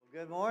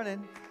Good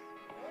morning.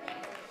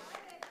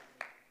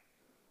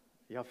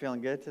 Y'all feeling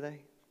good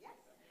today?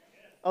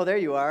 Oh, there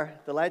you are.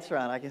 The lights are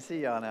on. I can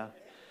see y'all now.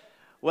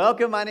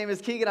 Welcome. My name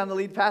is Keegan. I'm the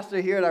lead pastor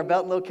here at our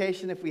Belton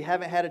location. If we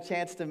haven't had a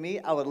chance to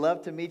meet, I would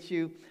love to meet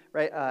you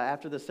right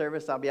after the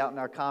service. I'll be out in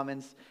our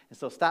commons. And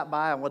so stop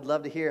by. I would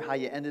love to hear how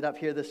you ended up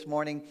here this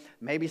morning.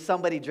 Maybe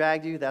somebody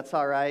dragged you. That's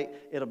all right.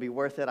 It'll be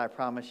worth it. I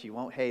promise you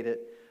won't hate it.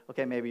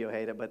 Okay, maybe you'll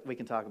hate it, but we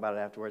can talk about it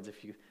afterwards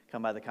if you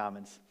come by the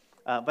commons.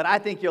 But I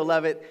think you'll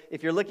love it.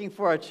 If you're looking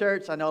for a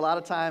church, I know a lot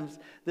of times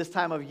this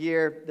time of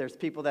year, there's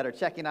people that are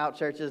checking out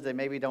churches. They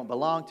maybe don't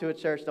belong to a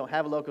church, don't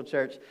have a local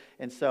church.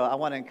 And so I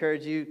want to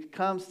encourage you,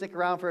 come stick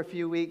around for a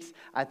few weeks.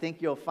 I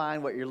think you'll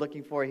find what you're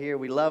looking for here.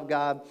 We love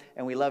God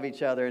and we love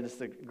each other, and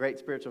it's a great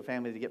spiritual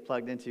family to get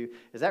plugged into.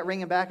 Is that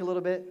ringing back a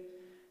little bit?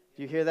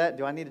 Do you hear that?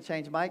 Do I need to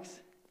change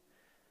mics?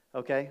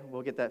 Okay,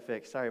 we'll get that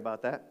fixed. Sorry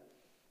about that.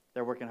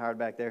 They're working hard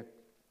back there.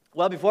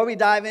 Well, before we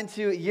dive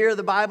into Year of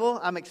the Bible,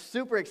 I'm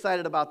super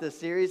excited about this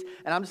series,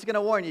 and I'm just going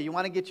to warn you, you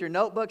want to get your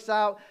notebooks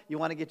out, you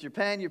want to get your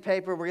pen, your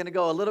paper, we're going to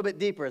go a little bit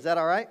deeper. Is that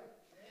all right?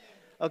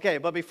 Okay,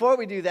 but before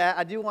we do that,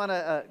 I do want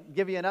to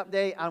give you an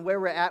update on where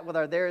we're at with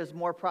our There Is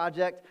More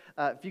project.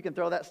 If you can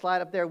throw that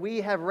slide up there.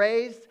 We have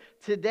raised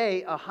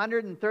today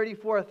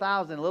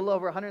 $134,000, a little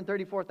over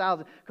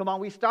 $134,000. Come on,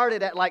 we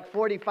started at like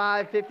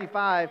 45,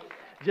 55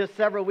 just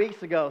several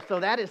weeks ago. So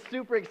that is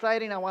super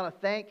exciting. I want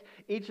to thank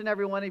each and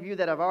every one of you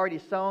that have already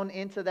sown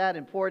into that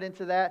and poured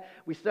into that.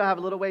 We still have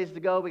a little ways to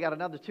go. We got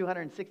another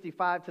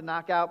 265 to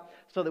knock out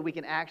so that we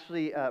can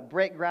actually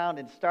break ground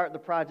and start the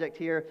project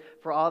here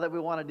for all that we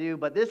want to do.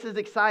 But this is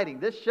exciting.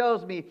 This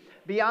shows me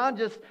beyond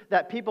just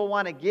that people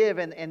want to give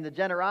and the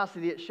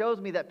generosity, it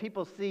shows me that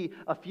people see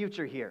a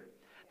future here.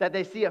 That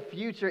they see a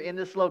future in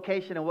this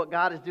location and what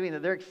God is doing,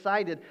 that they're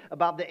excited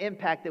about the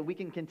impact that we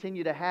can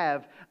continue to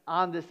have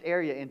on this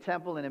area in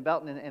Temple and in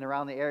Belton and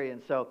around the area.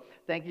 And so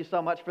thank you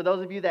so much. For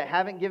those of you that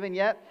haven't given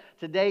yet,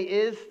 today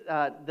is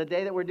the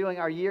day that we're doing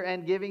our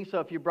year-end giving.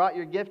 So if you brought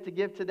your gift to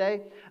give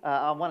today,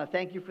 I want to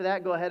thank you for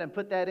that. Go ahead and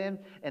put that in,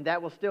 and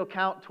that will still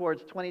count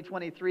towards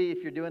 2023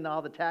 if you're doing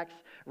all the tax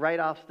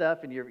write-off stuff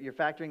and you're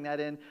factoring that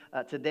in.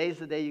 Today's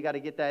the day you got to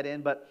get that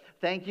in. But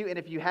thank you. And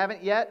if you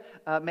haven't yet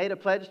made a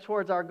pledge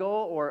towards our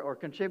goal or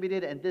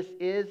contributed, and this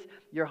is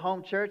your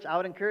home church, I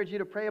would encourage you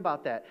to pray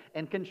about that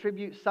and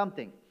contribute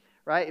something,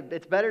 right?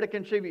 It's better to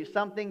contribute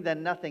something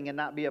than nothing and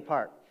not be a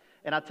part.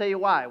 And I'll tell you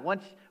why.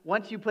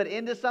 Once you put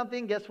into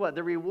something, guess what?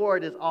 The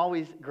reward is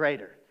always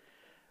greater,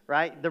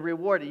 right? The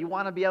reward, you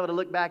want to be able to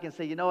look back and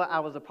say, you know what, I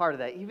was a part of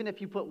that. Even if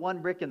you put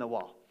one brick in the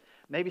wall.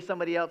 Maybe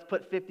somebody else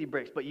put 50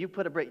 bricks, but you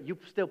put a brick, you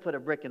still put a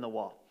brick in the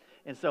wall.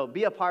 And so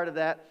be a part of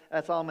that.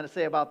 That's all I'm going to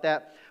say about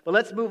that. But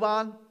let's move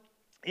on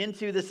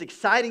into this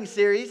exciting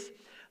series.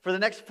 For the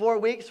next 4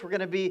 weeks, we're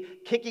going to be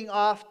kicking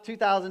off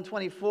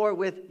 2024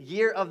 with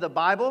Year of the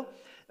Bible.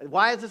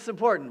 Why is this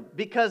important?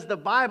 Because the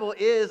Bible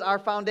is our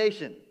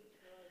foundation.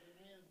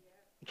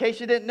 In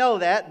case you didn't know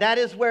that, that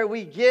is where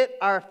we get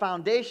our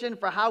foundation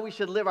for how we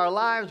should live our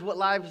lives, what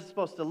life is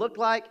supposed to look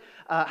like,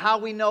 how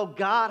we know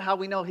God, how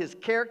we know His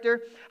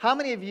character. How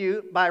many of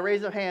you, by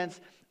raise of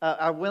hands,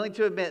 are willing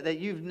to admit that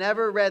you've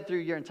never read through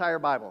your entire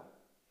Bible?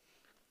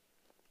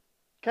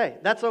 Okay,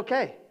 that's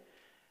okay.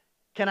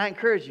 Can I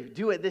encourage you?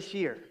 Do it this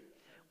year.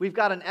 We've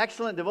got an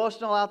excellent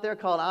devotional out there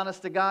called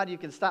Honest to God. You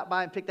can stop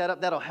by and pick that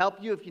up. That'll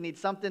help you if you need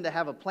something to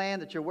have a plan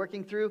that you're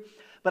working through.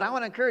 But I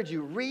want to encourage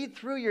you, read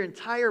through your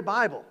entire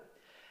Bible.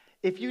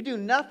 If you do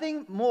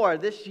nothing more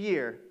this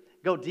year,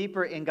 go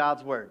deeper in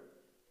God's Word.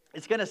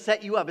 It's going to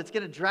set you up. It's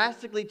going to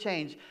drastically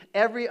change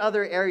every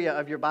other area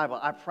of your Bible.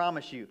 I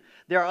promise you.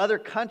 There are other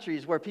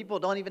countries where people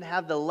don't even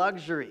have the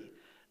luxury.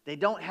 They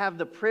don't have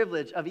the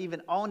privilege of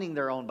even owning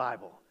their own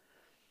Bible.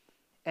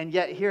 And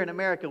yet here in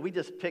America, we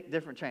just pick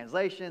different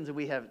translations, and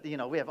we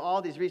have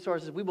all these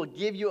resources. We will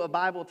give you a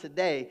Bible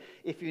today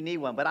if you need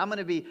one. But I'm going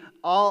to be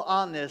all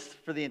on this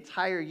for the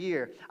entire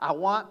year. I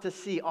want to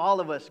see all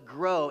of us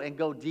grow and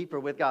go deeper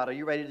with God. Are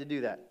you ready to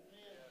do that?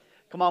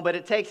 Come on, but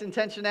it takes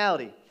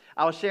intentionality.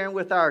 I was sharing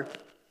with our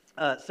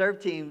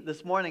serve team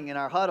this morning in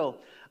our huddle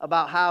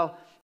about how,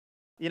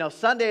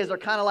 Sundays are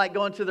kind of like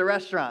going to the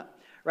restaurant.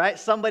 Right?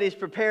 Somebody's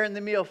preparing the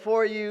meal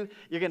for you.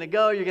 You're going to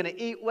go. You're going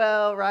to eat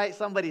well, right?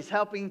 Somebody's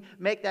helping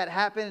make that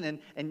happen.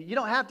 And you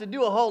don't have to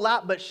do a whole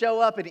lot but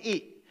show up and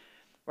eat,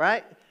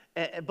 right?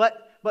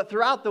 But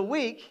throughout the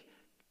week,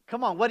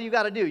 come on, what do you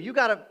got to do? You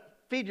got to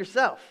feed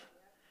yourself,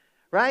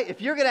 right?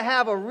 If you're going to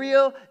have a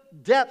real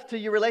depth to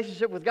your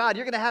relationship with God,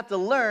 you're going to have to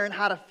learn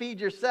how to feed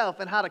yourself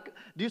and how to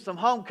do some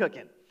home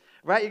cooking.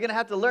 Right? You're going to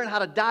have to learn how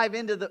to dive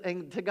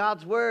into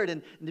God's Word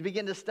and to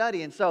begin to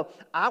study. And so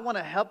I want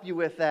to help you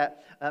with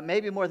that,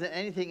 maybe more than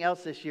anything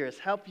else this year, is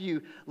help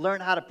you learn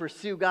how to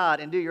pursue God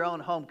and do your own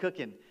home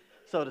cooking,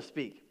 so to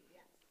speak.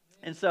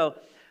 And so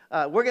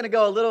we're going to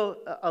go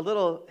a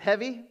little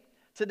heavy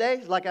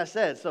today, like I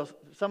said. So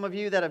some of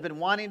you that have been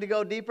wanting to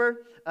go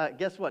deeper,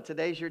 guess what?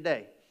 Today's your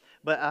day.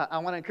 But I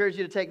want to encourage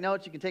you to take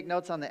notes. You can take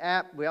notes on the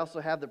app. We also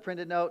have the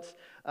printed notes.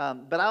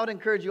 But I would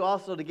encourage you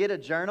also to get a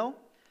journal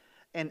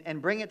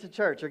and bring it to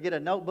church or get a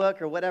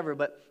notebook or whatever,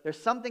 but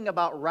there's something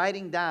about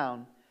writing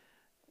down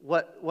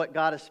what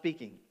God is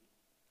speaking.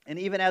 And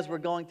even as we're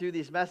going through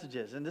these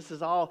messages, and this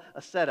is all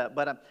a setup,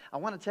 but I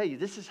want to tell you,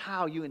 this is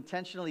how you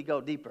intentionally go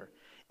deeper.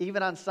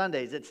 Even on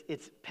Sundays,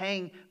 it's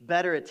paying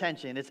better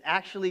attention. It's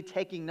actually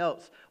taking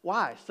notes.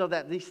 Why? So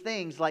that these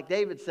things, like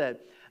David said,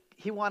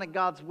 he wanted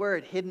God's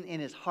word hidden in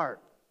his heart.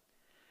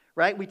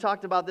 Right? We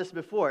talked about this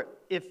before.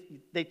 If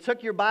they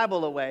took your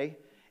Bible away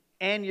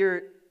and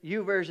your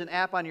YouVersion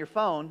app on your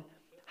phone,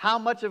 how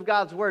much of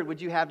God's word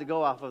would you have to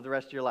go off of the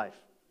rest of your life?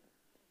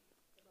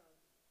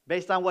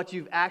 Based on what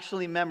you've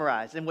actually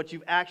memorized and what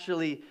you've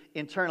actually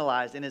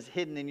internalized and is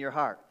hidden in your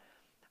heart.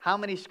 How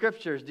many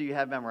scriptures do you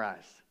have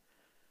memorized?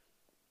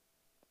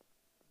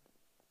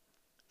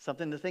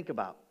 Something to think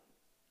about.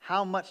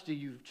 How much do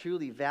you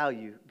truly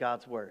value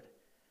God's word?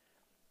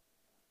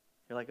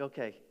 You're like,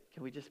 okay,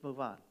 can we just move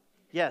on?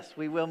 Yes,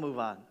 we will move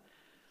on.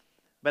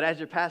 But as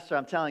your pastor,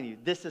 I'm telling you,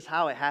 this is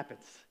how it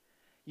happens.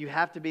 You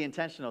have to be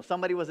intentional.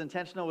 Somebody was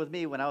intentional with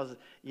me when I was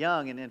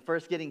young and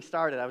first getting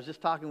started. I was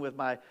just talking with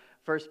my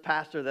first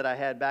pastor that I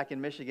had back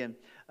in Michigan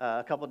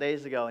a couple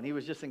days ago, and he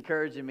was just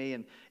encouraging me,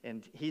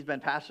 and he's been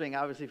pastoring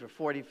obviously for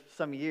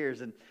 40-some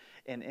years, and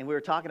we were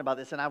talking about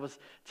this, and I was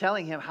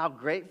telling him how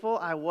grateful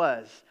I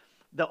was.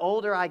 The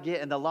older I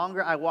get and the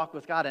longer I walk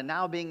with God, and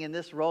now being in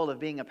this role of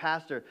being a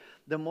pastor,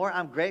 the more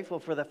I'm grateful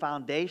for the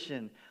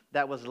foundation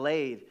that was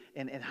laid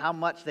and how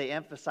much they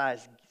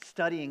emphasize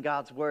studying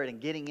God's word and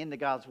getting into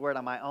God's word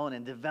on my own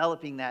and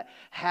developing that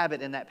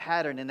habit and that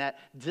pattern and that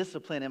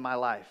discipline in my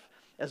life,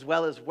 as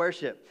well as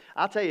worship.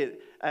 I'll tell you,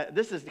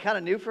 this is kind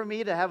of new for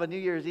me to have a New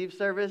Year's Eve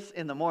service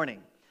in the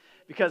morning.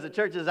 Because the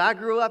churches I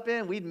grew up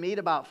in, we'd meet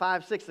about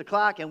 5, 6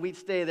 o'clock, and we'd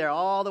stay there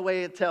all the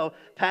way until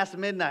past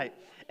midnight.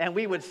 And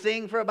we would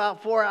sing for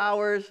about 4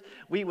 hours.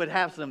 We would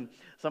have some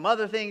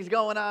other things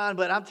going on.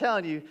 But I'm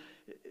telling you,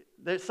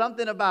 there's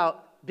something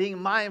about being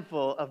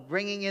mindful of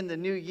bringing in the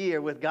new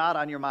year with God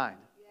on your mind.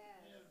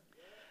 Yes.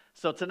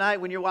 So tonight,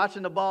 when you're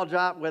watching the ball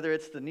drop, whether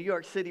it's the New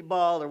York City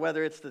ball or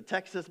whether it's the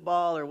Texas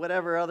ball or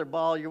whatever other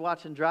ball you're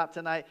watching drop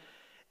tonight,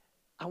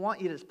 I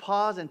want you to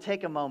pause and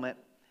take a moment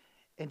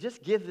and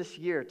just give this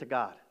year to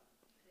God.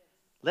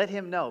 Let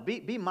him know.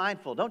 Be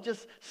mindful. Don't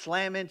just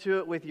slam into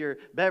it with your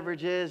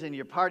beverages and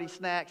your party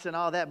snacks and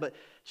all that, but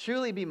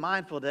truly be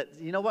mindful that,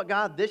 you know what,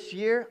 God, this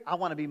year, I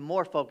want to be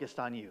more focused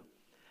on you.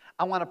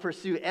 I want to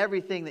pursue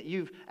everything that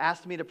you've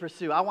asked me to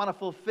pursue. I want to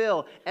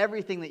fulfill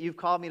everything that you've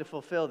called me to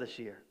fulfill this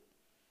year.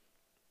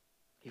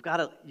 You've got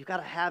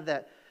to have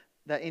that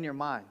in your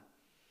mind.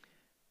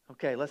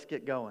 Okay, let's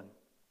get going.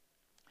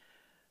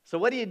 So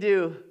what do you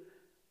do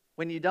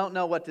when you don't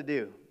know what to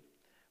do?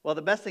 Well,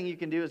 the best thing you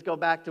can do is go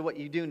back to what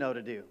you do know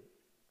to do.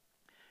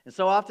 And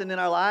so often in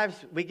our lives,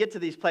 we get to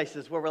these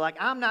places where we're like,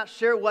 I'm not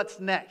sure what's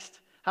next.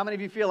 How many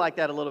of you feel like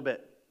that a little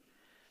bit?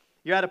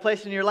 You're at a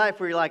place in your life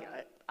where you're like,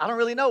 I don't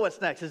really know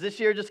what's next. Is this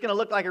year just going to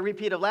look like a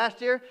repeat of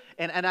last year?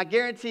 And I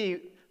guarantee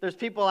you, there's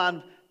people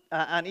on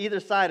either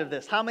side of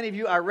this. How many of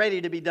you are ready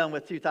to be done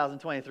with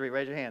 2023?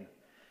 Raise your hand.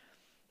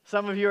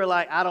 Some of you are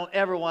like, I don't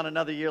ever want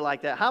another year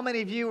like that. How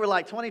many of you were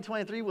like,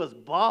 2023 was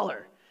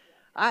baller?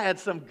 I had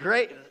some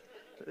great,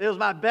 it was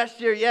my best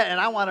year yet,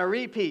 and I want to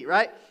repeat,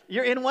 right?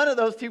 You're in one of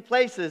those two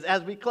places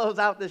as we close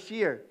out this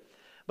year.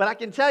 But I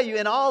can tell you,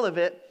 in all of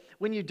it,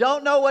 when you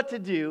don't know what to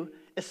do,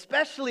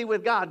 especially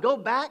with God, go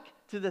back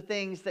to the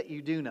things that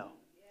you do know.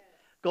 Yes.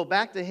 Go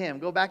back to him.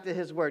 Go back to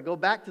his word. Go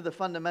back to the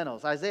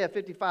fundamentals. Isaiah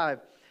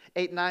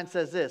 55:8-9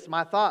 says this,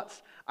 my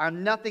thoughts are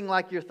nothing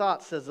like your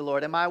thoughts, says the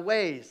Lord, and my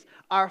ways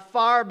are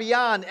far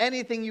beyond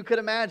anything you could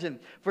imagine.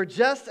 For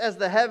just as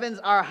the heavens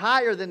are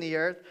higher than the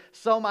earth,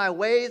 so my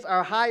ways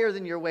are higher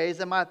than your ways,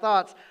 and my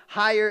thoughts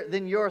higher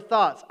than your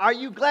thoughts. Are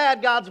you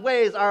glad God's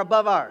ways are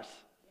above ours?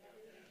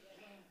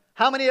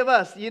 How many of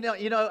us, you know,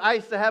 I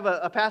used to have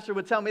a pastor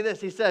would tell me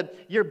this. He said,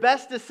 your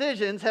best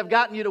decisions have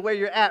gotten you to where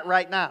you're at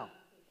right now.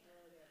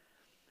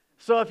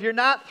 So if you're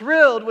not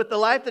thrilled with the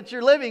life that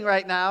you're living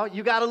right now,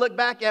 you got to look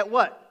back at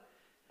what?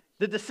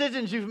 The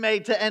decisions you've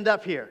made to end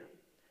up here.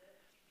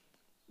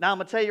 Now I'm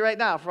going to tell you right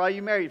now, for all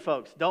you married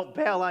folks, don't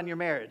bail on your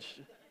marriage.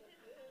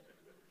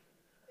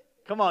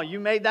 Come on, you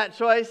made that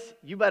choice.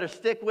 You better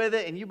stick with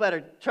it, and you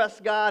better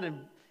trust God and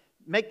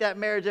make that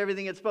marriage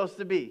everything it's supposed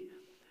to be.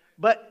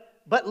 But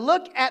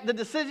look at the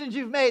decisions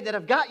you've made that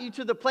have got you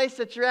to the place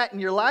that you're at in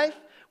your life,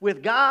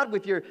 with God,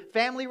 with your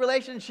family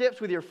relationships,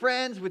 with your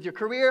friends, with your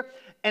career,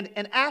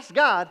 and ask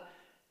God,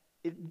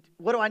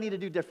 what do I need to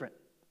do different?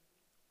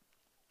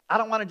 I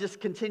don't want to just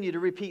continue to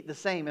repeat the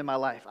same in my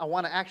life. I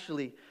want to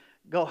actually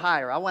go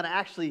higher. I want to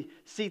actually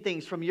see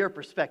things from your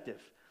perspective.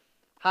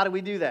 How do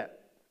we do that?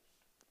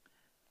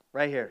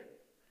 Right here.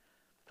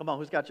 Come on,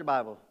 who's got your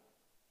Bible?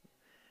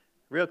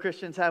 Real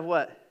Christians have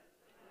what?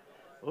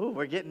 Ooh,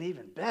 we're getting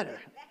even better.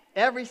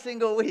 Every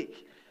single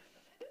week.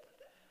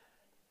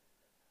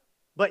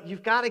 But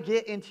you've got to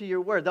get into your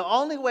word. The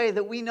only way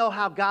that we know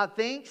how God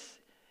thinks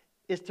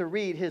is to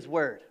read his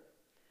word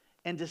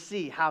and to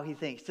see how he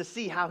thinks, to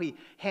see how he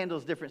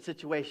handles different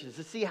situations,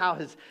 to see how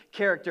his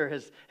character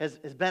has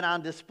been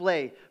on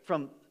display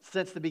from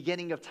since the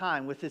beginning of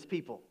time with his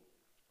people.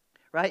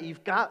 Right?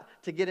 You've got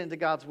to get into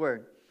God's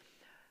word.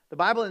 The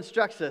Bible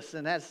instructs us,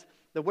 and as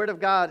the word of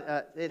God,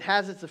 it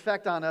has its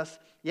effect on us,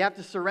 you have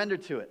to surrender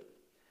to it.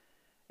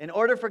 In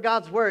order for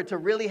God's word to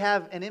really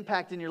have an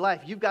impact in your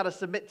life, you've got to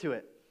submit to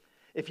it.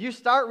 If you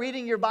start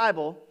reading your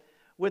Bible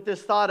with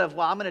this thought of,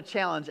 well, I'm going to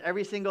challenge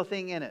every single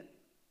thing in it,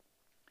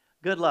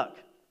 good luck.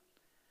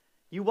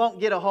 You won't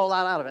get a whole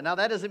lot out of it. Now,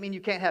 that doesn't mean you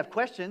can't have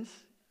questions.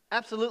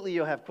 Absolutely,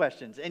 you'll have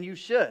questions, and you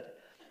should.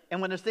 And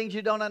when there's things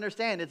you don't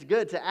understand, it's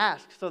good to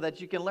ask so that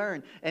you can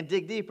learn and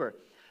dig deeper.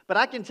 But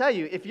I can tell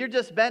you, if you're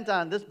just bent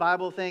on this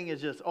Bible thing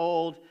is just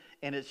old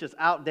and it's just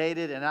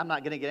outdated and I'm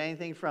not going to get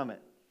anything from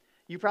it,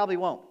 you probably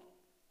won't.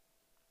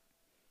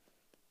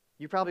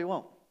 You probably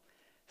won't.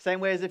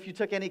 Same way as if you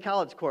took any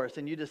college course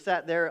and you just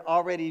sat there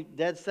already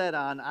dead set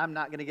on, I'm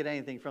not going to get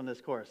anything from this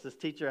course. This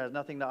teacher has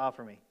nothing to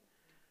offer me.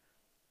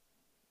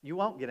 You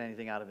won't get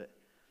anything out of it.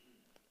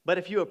 But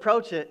if you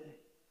approach it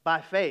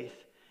by faith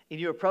and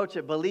you approach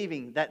it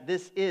believing that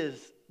this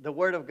is the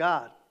Word of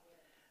God,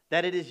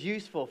 that it is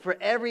useful for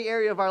every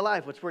area of our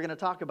life, which we're going to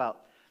talk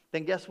about,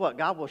 then guess what?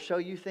 God will show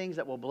you things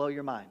that will blow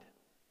your mind.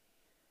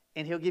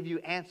 And He'll give you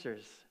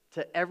answers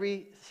to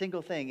every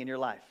single thing in your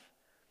life.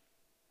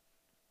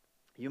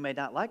 You may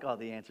not like all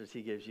the answers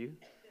He gives you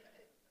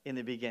in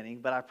the beginning,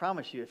 but I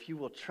promise you, if you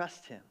will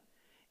trust Him,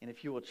 and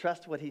if you will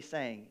trust what He's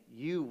saying,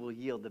 you will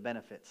yield the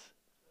benefits,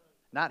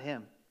 not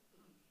Him.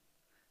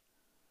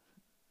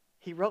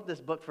 He wrote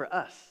this book for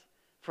us,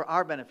 for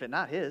our benefit,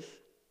 not His.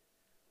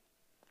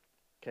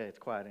 Okay, it's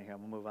quiet in here. I'm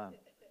going to move on.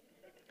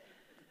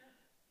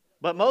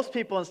 But most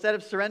people, instead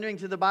of surrendering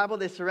to the Bible,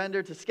 they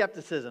surrender to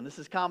skepticism. This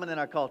is common in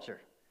our culture.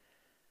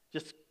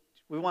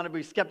 We want to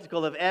be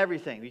skeptical of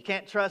everything. You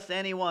can't trust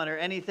anyone or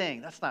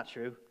anything. That's not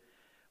true.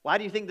 Why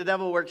do you think the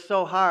devil works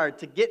so hard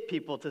to get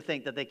people to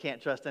think that they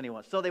can't trust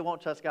anyone? So they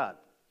won't trust God.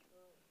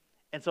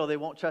 And so they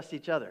won't trust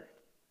each other.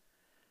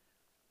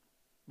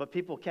 But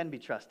people can be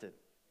trusted.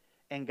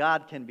 And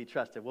God can be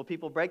trusted. Will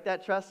people break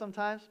that trust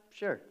sometimes?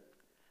 Sure.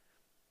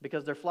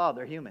 Because they're flawed.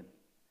 They're human.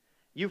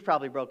 You've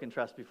probably broken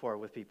trust before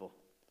with people.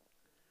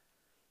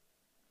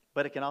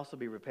 But it can also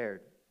be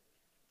repaired.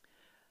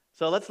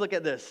 So let's look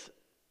at this.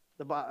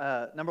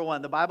 Number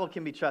one, the Bible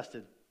can be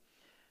trusted.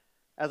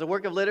 As a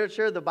work of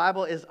literature, the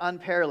Bible is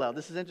unparalleled.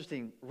 This is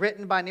interesting.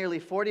 Written by nearly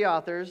 40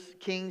 authors,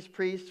 kings,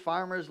 priests,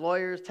 farmers,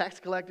 lawyers, tax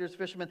collectors,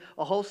 fishermen,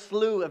 a whole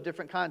slew of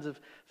different kinds of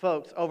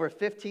folks over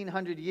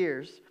 1,500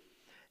 years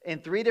in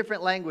 3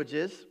 different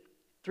languages,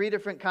 3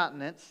 different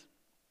continents,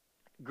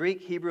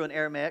 Greek, Hebrew, and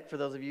Aramaic, for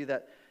those of you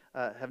that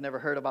have never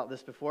heard about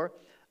this before.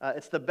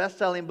 It's the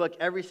best-selling book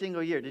every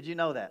single year. Did you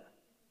know that?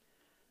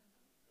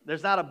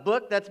 There's not a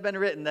book that's been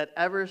written that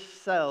ever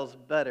sells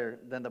better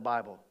than the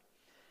Bible.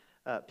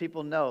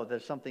 People know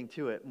there's something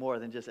to it more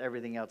than just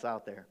everything else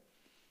out there.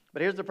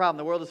 But here's the problem.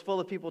 The world is full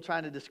of people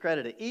trying to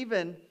discredit it.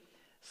 Even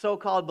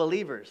so-called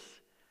believers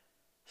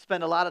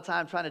spend a lot of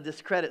time trying to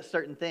discredit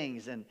certain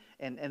things and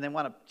then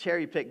want to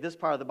cherry pick this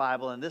part of the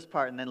Bible and this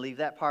part and then leave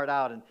that part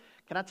out. And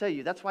can I tell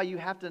you, that's why you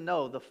have to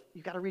know,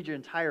 you've got to read your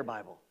entire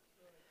Bible.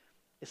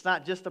 It's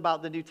not just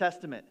about the New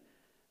Testament.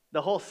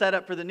 The whole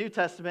setup for the New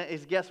Testament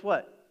is, guess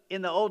what?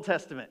 In the Old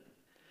Testament.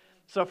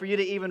 So for you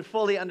to even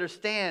fully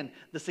understand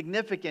the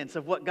significance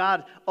of what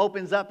God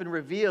opens up and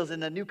reveals in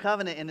the New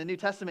Covenant, in the New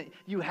Testament,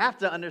 you have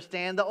to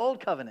understand the Old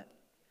Covenant,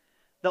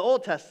 the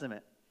Old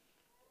Testament.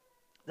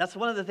 That's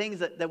one of the things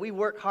that we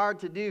work hard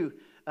to do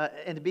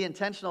and to be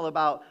intentional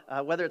about,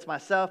 whether it's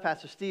myself,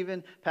 Pastor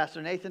Stephen,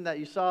 Pastor Nathan that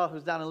you saw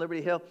who's down in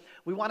Liberty Hill.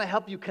 We want to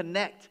help you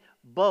connect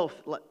both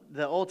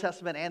the Old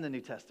Testament and the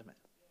New Testament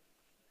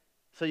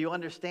so you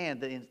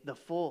understand the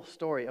full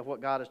story of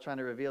what God is trying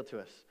to reveal to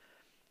us.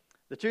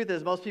 The truth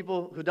is, most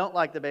people who don't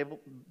like the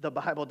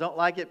Bible don't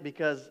like it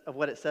because of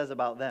what it says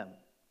about them.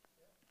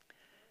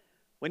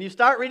 When you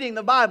start reading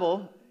the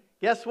Bible,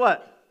 guess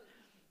what?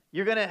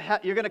 You're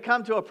gonna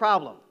come to a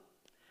problem.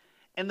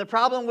 And the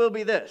problem will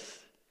be this.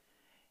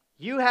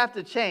 You have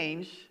to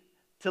change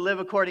to live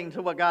according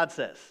to what God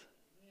says,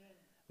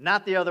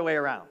 not the other way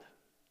around.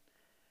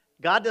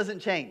 God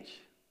doesn't change.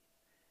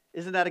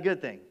 Isn't that a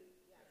good thing?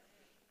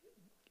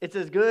 It's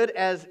as good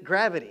as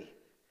gravity.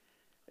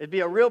 It'd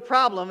be a real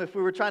problem if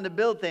we were trying to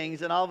build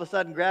things and all of a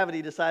sudden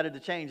gravity decided to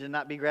change and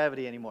not be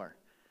gravity anymore.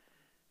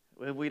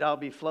 We'd all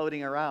be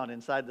floating around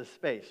inside the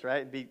space,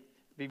 right? It'd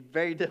be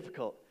very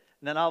difficult.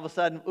 And then all of a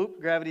sudden,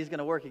 gravity's going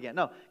to work again.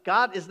 No,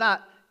 God is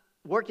not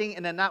working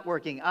and then not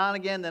working, on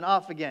again, then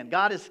off again.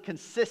 God is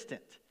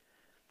consistent.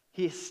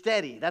 He is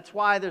steady. That's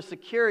why there's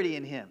security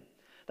in Him.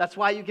 That's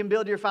why you can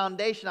build your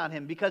foundation on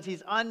Him, because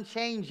He's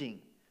unchanging.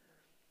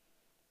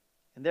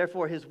 And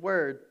therefore, His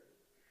Word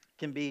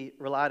can be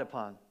relied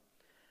upon.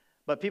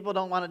 But people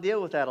don't want to deal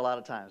with that a lot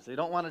of times. They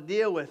don't want to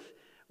deal with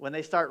when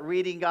they start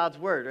reading God's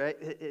Word, right?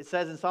 It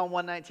says in Psalm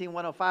 119,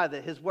 105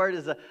 that His Word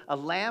is a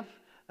lamp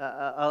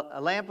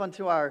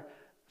unto our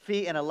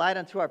feet and a light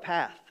unto our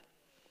path.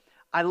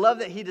 I love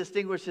that He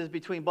distinguishes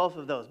between both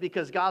of those,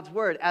 because God's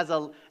Word, as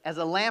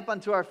a lamp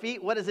unto our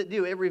feet, what does it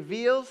do? It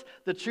reveals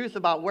the truth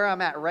about where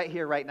I'm at right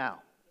here, right now.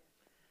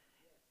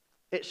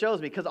 It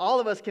shows me, because all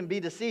of us can be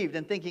deceived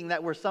in thinking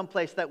that we're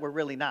someplace that we're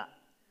really not,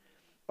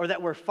 or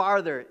that we're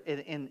farther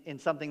in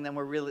something than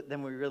we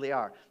really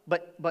are.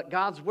 But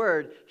God's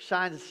word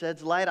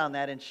sheds light on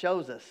that and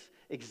shows us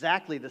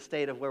exactly the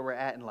state of where we're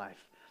at in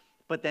life.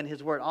 But then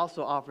his word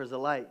also offers a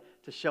light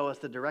to show us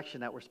the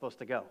direction that we're supposed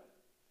to go.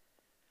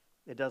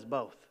 It does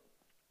both.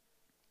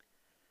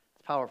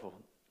 It's powerful.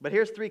 But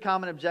here's 3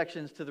 common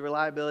objections to the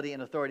reliability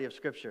and authority of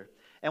Scripture.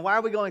 And why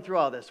are we going through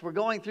all this? We're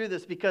going through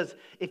this because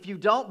if you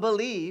don't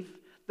believe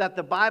that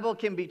the Bible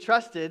can be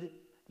trusted,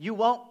 you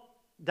won't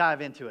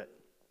dive into it.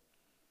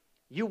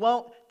 You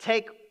won't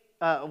take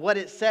what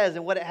it says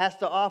and what it has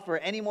to offer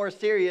any more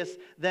serious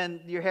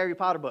than your Harry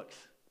Potter books.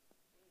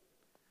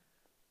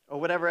 Or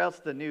whatever else,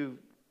 the new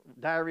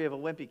Diary of a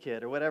Wimpy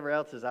Kid, or whatever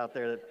else is out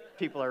there that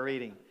people are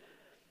reading.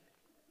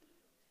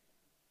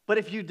 But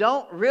if you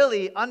don't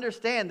really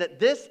understand that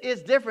this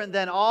is different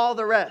than all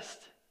the rest,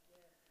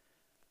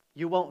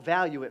 you won't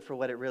value it for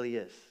what it really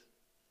is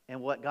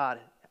and what God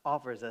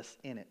offers us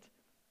in it.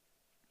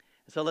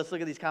 So let's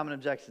look at these common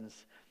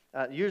objections.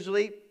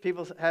 Usually,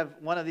 people have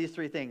one of these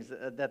 3 things,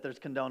 that there's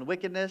condoned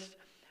wickedness,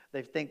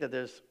 they think that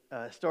there's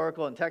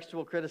historical and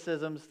textual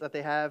criticisms that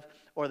they have,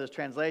 or there's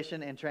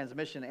translation and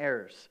transmission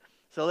errors.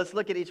 So let's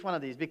look at each one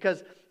of these,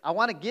 because I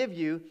want to give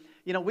you,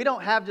 we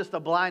don't have just a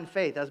blind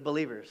faith as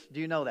believers.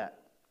 Do you know that?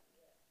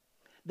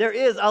 There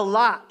is a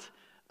lot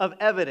of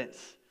evidence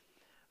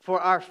for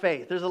our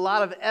faith. There's a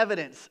lot of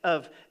evidence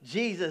of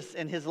Jesus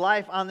and his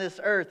life on this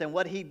earth and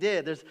what he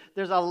did.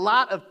 There's a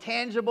lot of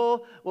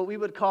tangible, what we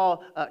would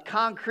call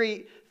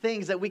concrete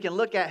things that we can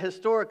look at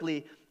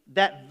historically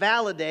that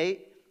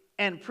validate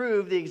and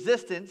prove the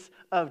existence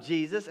of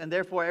Jesus and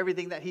therefore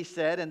everything that he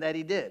said and that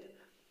he did.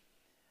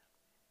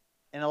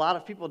 And a lot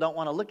of people don't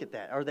want to look at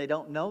that, or they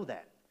don't know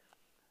that.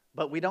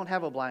 But we don't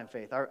have a blind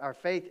faith. Our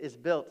faith is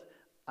built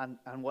on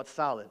what's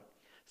solid.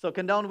 So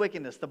condone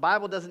wickedness. The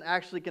Bible doesn't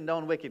actually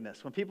condone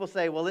wickedness. When people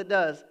say, well, it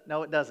does,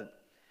 no, it doesn't.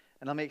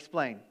 And let me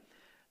explain.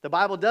 The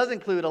Bible does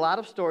include a lot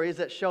of stories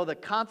that show the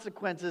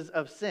consequences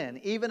of sin.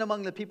 Even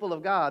among the people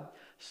of God,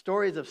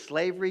 stories of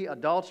slavery,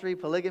 adultery,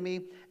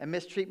 polygamy, and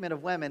mistreatment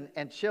of women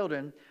and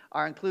children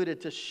are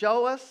included to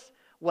show us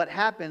what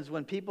happens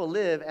when people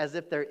live as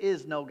if there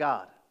is no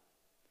God.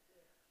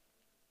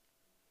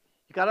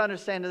 You got to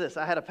understand this.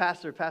 I had a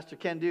pastor, Pastor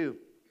Ken Dew,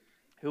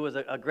 who was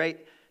a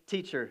great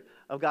teacher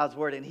of God's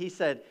word, and he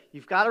said,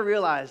 you've got to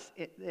realize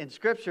in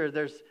Scripture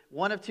there's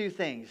one of 2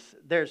 things.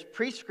 There's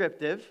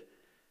prescriptive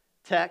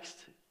text,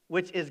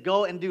 which is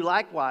go and do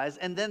likewise,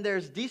 and then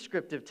there's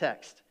descriptive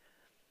text,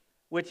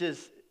 which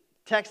is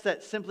text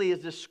that simply is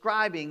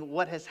describing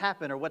what has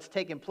happened or what's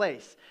taken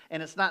place,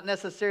 and it's not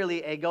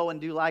necessarily a go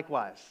and do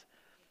likewise.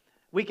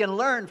 We can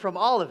learn from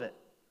all of it,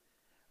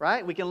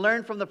 right? We can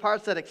learn from the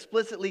parts that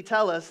explicitly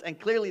tell us and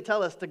clearly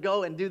tell us to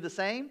go and do the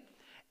same,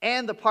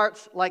 and the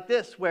parts like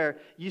this where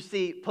you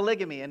see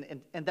polygamy,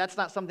 and that's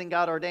not something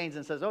God ordains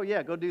and says, oh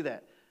yeah, go do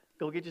that.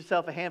 Go get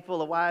yourself a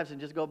handful of wives and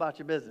just go about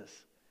your business.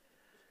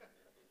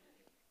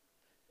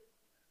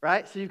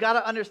 Right? So you've got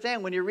to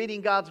understand when you're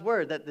reading God's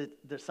word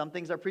that some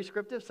things are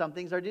prescriptive, some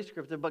things are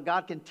descriptive, but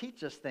God can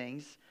teach us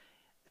things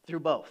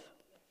through both.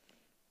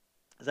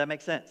 Does that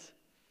make sense?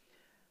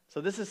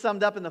 So this is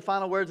summed up in the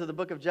final words of the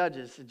book of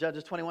Judges. In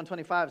Judges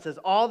 21:25, it says,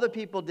 all the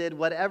people did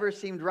whatever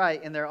seemed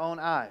right in their own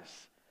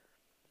eyes.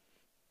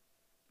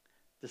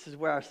 This is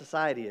where our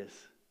society is.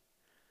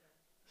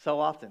 So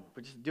often,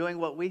 we're just doing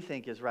what we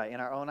think is right in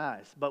our own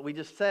eyes. But we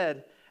just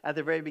said at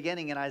the very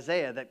beginning in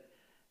Isaiah that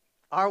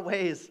our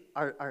ways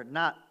are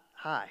not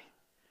high,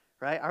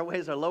 right? Our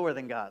ways are lower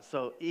than God's.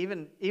 So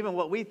even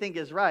what we think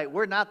is right,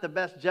 we're not the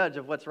best judge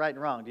of what's right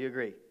and wrong. Do you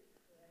agree?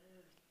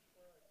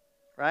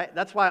 Right?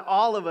 That's why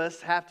all of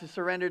us have to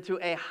surrender to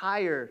a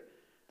higher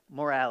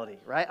morality,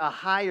 right? A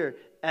higher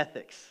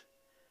ethics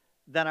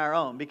than our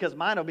own, because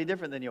mine will be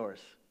different than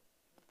yours.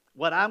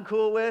 What I'm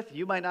cool with,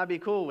 you might not be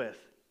cool with,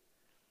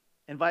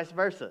 and vice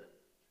versa.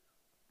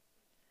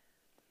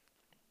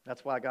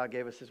 That's why God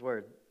gave us his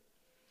word.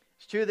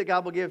 It's true that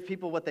God will give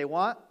people what they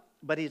want,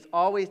 but he's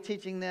always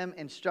teaching them,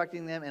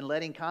 instructing them, and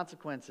letting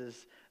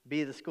consequences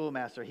be the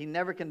schoolmaster. He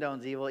never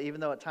condones evil, even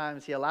though at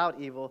times he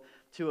allowed evil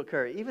to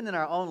occur. Even in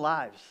our own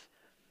lives,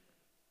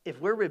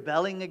 if we're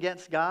rebelling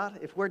against God,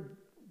 if we're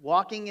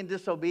walking in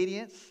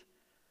disobedience,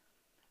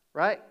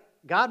 right?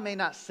 God may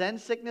not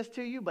send sickness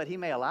to you, but he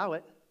may allow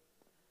it.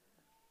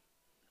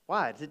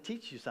 Why? Does it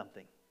teach you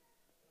something?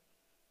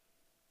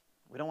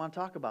 We don't want to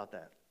talk about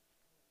that.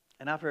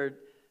 And I've heard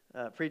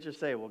preachers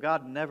say, well,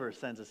 God never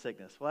sends a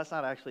sickness. Well, that's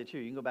not actually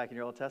true. You can go back in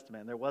your Old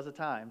Testament, and there was a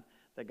time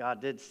that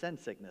God did send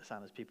sickness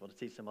on his people to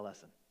teach them a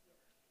lesson.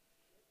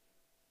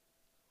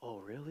 Oh,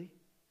 really?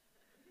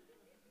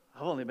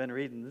 I've only been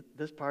reading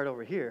this part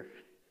over here.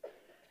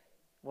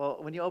 Well,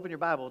 when you open your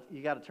Bible,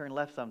 you got to turn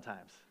left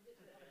sometimes.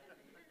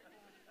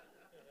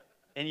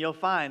 And you'll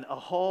find a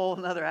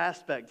whole other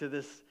aspect to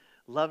this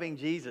loving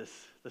Jesus,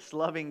 this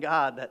loving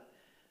God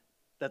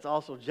that's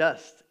also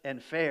just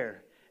and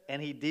fair,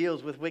 and he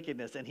deals with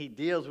wickedness, and he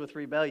deals with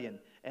rebellion,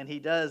 and he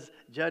does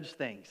judge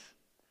things.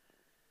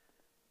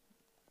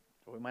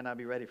 We might not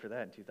be ready for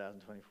that in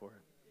 2024.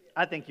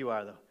 I think you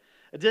are, though.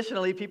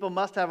 Additionally, people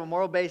must have a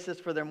moral basis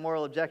for their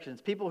moral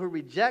objections. People who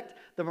reject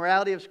the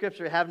morality of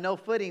Scripture have no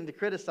footing to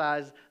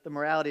criticize the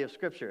morality of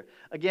Scripture.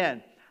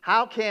 Again,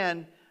 how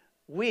can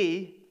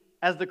we,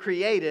 as the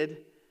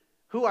created,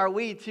 who are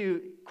we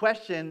to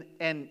question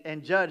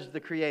and judge the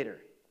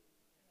Creator?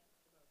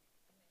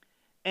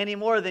 Any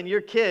more than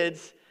your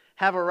kids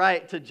have a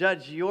right to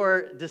judge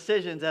your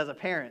decisions as a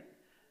parent,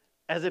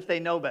 as if they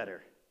know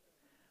better.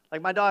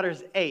 Like my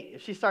daughter's 8.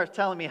 If she starts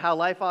telling me how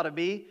life ought to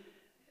be,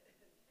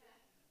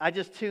 I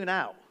just tune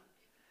out.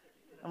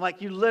 I'm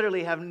like, you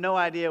literally have no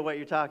idea what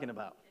you're talking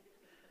about.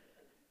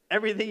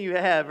 Everything you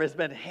have has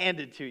been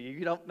handed to you.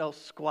 You don't know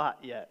squat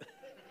yet.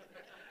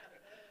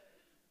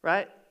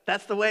 Right?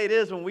 That's the way it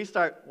is when we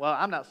start, well,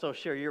 I'm not so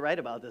sure you're right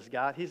about this,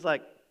 God. He's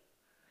like,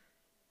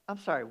 I'm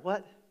sorry,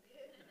 what?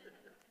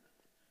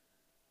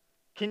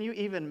 Can you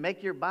even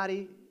make your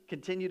body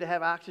continue to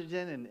have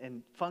oxygen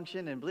and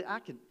function and bleed? I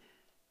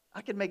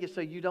could make it so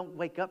you don't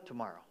wake up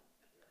tomorrow.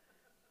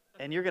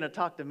 And you're going to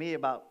talk to me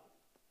about...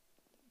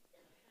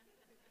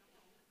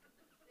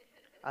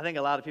 I think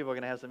a lot of people are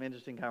going to have some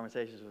interesting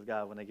conversations with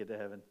God when they get to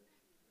heaven.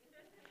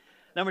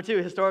 Number 2,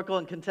 historical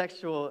and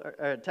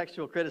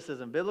textual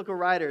criticism. Biblical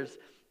writers,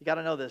 you got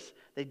to know this,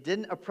 they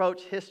didn't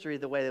approach history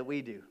the way that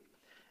we do.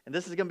 And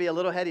this is going to be a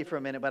little heady for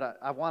a minute, but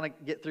I want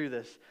to get through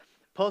this.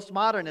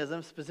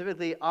 Postmodernism,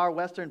 specifically our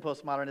Western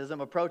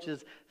postmodernism,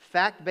 approaches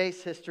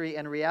fact-based history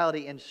and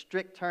reality in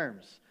strict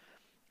terms.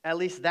 At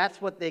least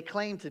that's what they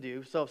claim to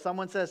do. So if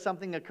someone says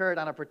something occurred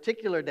on a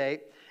particular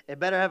date, it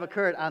better have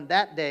occurred on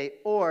that date,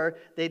 or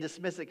they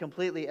dismiss it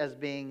completely as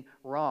being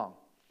wrong.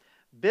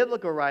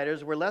 Biblical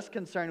writers were less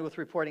concerned with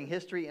reporting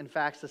history and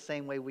facts the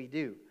same way we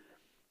do.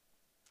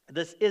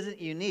 This isn't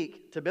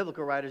unique to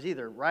biblical writers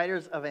either.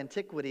 Writers of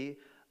antiquity,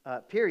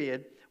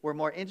 period, were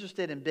more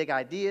interested in big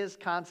ideas,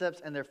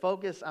 concepts, and their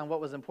focus on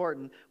what was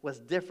important was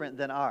different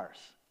than ours.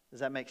 Does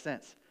that make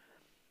sense?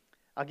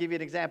 I'll give you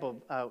an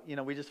example.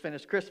 We just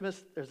finished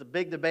Christmas. There's a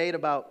big debate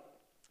about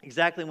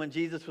exactly when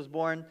Jesus was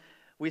born.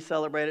 We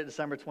celebrate it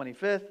December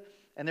 25th,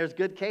 and there's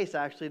good case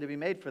actually to be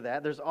made for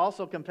that. There's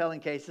also compelling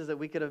cases that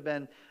he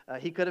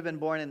could have been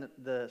born in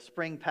the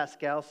spring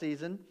Pascal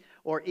season,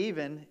 or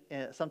even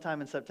sometime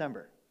in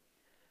September.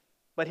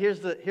 But here's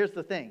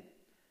the thing.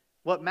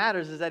 What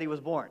matters is that he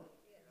was born.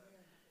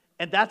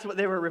 And that's what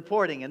they were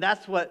reporting, and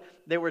that's what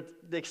they were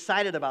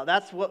excited about.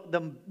 That's what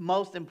the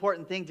most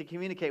important thing to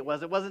communicate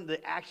was. It wasn't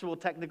the actual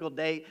technical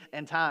date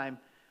and time,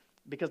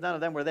 because none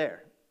of them were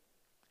there.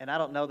 And I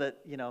don't know that,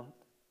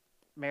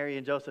 Mary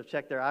and Joseph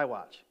checked their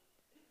iWatch.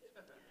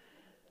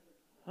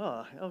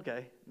 Oh,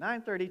 okay,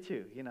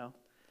 9:32,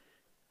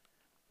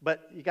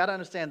 But you got to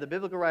understand, the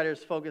biblical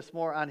writers focus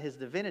more on his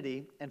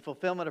divinity and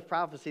fulfillment of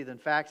prophecy than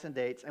facts and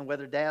dates, and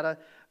whether data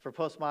for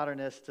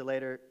postmodernists to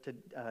later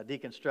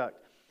deconstruct.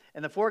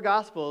 And the 4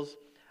 Gospels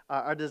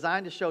are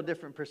designed to show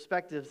different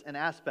perspectives and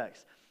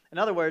aspects. In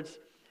other words,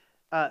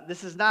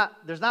 there's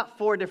not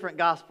 4 different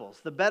Gospels.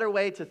 The better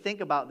way to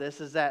think about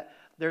this is that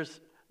there's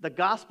the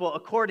Gospel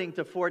according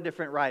to 4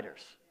 different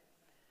writers.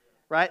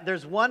 Right?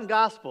 There's one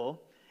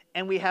Gospel,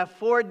 and we have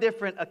 4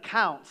 different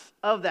accounts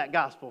of that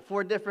Gospel,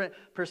 4 different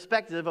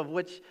perspectives of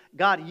which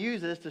God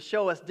uses to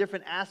show us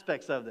different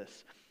aspects of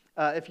this.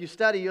 If you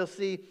study, you'll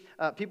see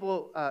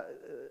people...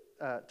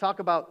 talk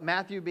about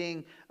Matthew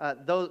being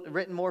those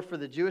written more for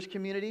the Jewish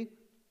community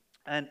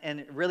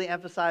and really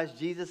emphasize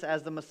Jesus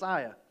as the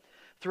Messiah.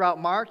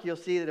 Throughout Mark, you'll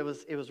see that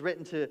it was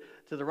written to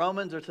the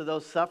Romans or to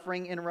those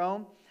suffering in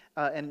Rome,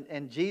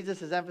 and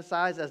Jesus is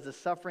emphasized as the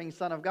suffering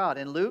Son of God.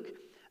 In Luke,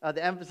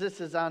 the emphasis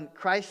is on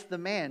Christ the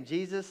man.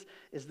 Jesus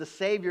is the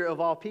Savior of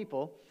all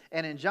people.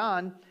 And in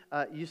John,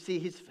 you see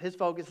his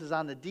focus is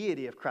on the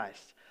deity of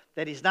Christ,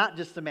 that he's not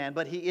just a man,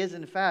 but he is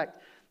in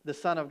fact the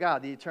Son of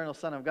God, the eternal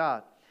Son of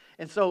God.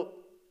 And so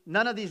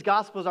none of these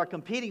Gospels are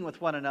competing with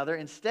one another.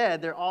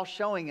 Instead, they're all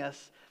showing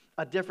us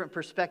a different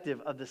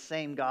perspective of the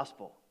same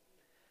Gospel.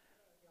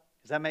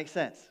 Does that make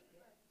sense?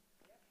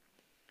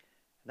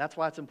 That's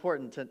why it's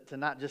important to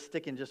not just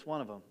stick in just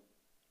one of them.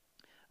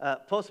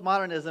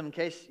 Postmodernism, in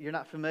case you're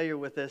not familiar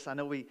with this, I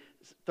know we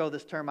throw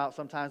this term out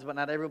sometimes, but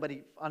not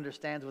everybody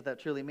understands what that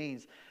truly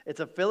means. It's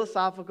a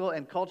philosophical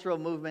and cultural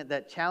movement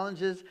that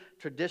challenges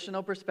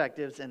traditional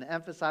perspectives and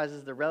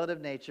emphasizes the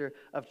relative nature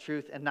of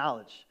truth and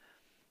knowledge.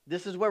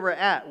 This is where we're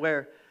at,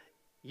 where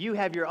you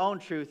have your own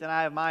truth and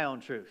I have my own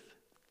truth.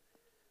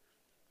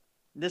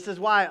 This is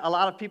why a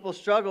lot of people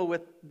struggle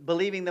with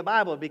believing the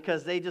Bible,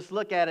 because they just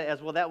look at it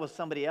as, well, that was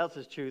somebody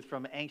else's truth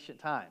from ancient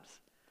times.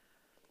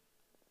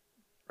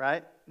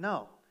 Right?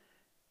 No.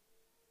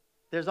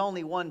 There's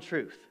only one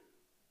truth.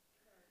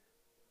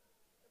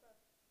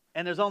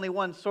 And there's only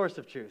one source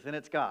of truth, and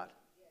it's God.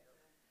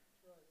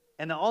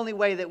 And the only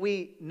way that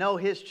we know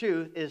His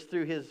truth is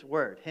through His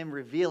Word, Him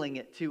revealing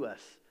it to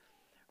us.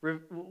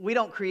 We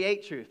don't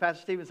create truth.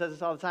 Pastor Stephen says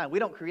this all the time. We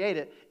don't create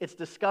it. It's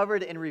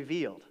discovered and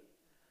revealed.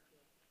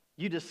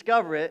 You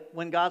discover it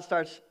when God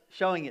starts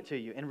showing it to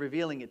you and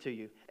revealing it to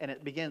you, and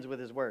it begins with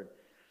His Word.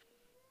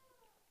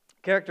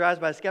 characterized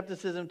by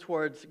skepticism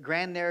towards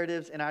grand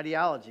narratives and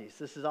ideologies.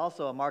 This is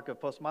also a mark of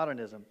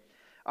postmodernism,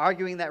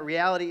 arguing that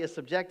reality is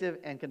subjective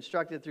and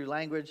constructed through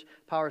language,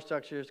 power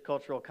structures,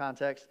 cultural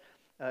context.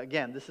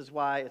 Again, this is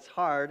why it's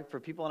hard for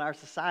people in our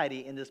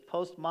society in this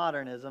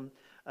postmodernism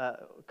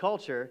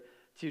culture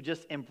to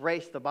just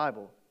embrace the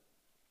Bible.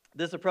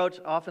 This approach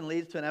often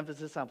leads to an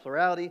emphasis on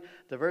plurality,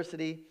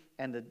 diversity,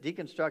 and the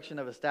deconstruction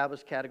of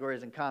established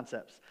categories and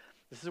concepts.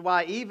 This is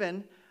why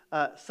even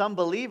some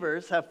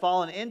believers have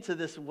fallen into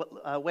this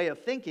way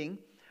of thinking,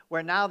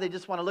 where now they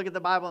just want to look at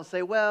the Bible and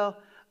say, well,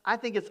 I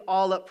think it's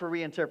all up for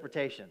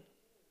reinterpretation.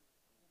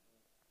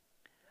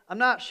 I'm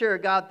not sure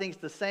God thinks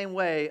the same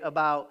way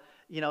about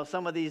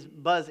some of these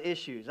buzz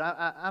issues.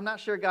 I'm not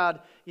sure God,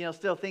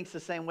 still thinks the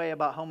same way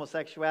about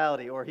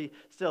homosexuality, or he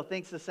still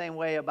thinks the same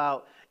way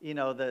about,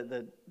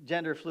 the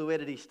gender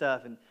fluidity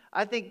stuff. And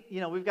I think,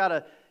 we've got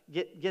to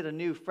get a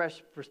new,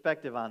 fresh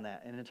perspective on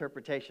that and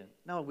interpretation.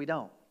 No, we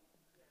don't.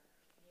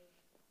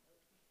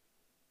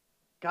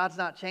 God's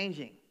not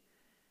changing.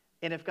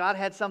 And if God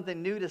had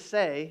something new to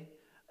say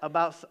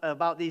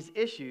about these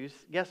issues,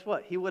 guess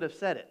what? He would have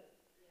said it.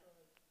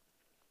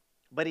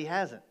 But he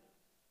hasn't.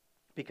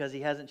 Because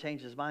he hasn't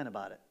changed his mind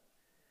about it.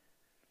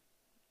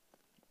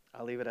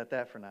 I'll leave it at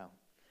that for now.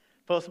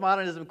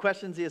 Postmodernism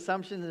questions the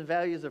assumptions and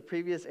values of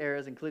previous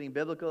eras, including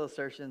biblical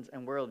assertions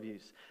and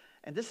worldviews.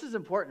 And this is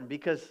important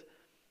because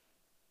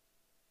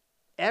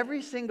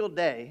every single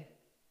day,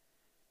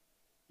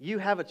 you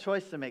have a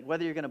choice to make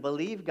whether you're going to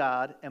believe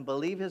God and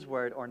believe his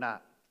word or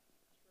not.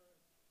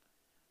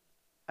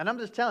 And I'm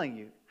just telling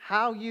you,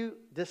 how you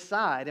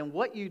decide and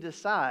what you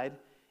decide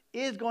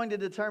is going to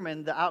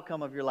determine the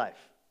outcome of your life.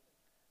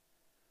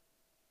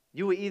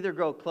 You will either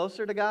grow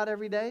closer to God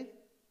every day,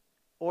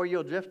 or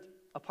you'll drift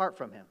apart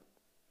from him.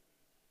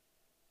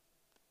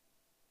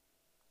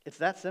 It's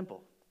that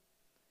simple.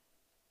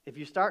 If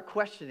you start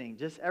questioning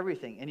just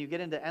everything and you get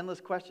into endless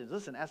questions,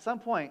 listen, at some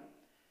point,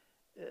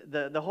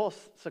 the whole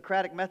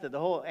Socratic method, the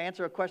whole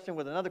answer a question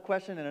with another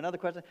question and another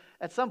question,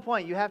 at some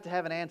point you have to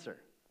have an answer.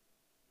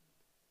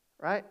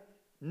 Right?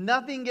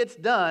 Nothing gets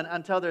done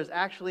until there's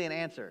actually an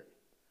answer.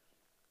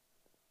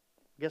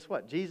 Guess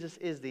what? Jesus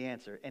is the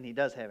answer, and he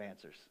does have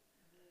answers.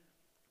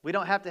 We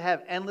don't have to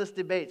have endless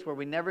debates where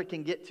we never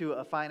can get to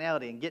a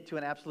finality and get to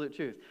an absolute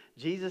truth.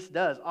 Jesus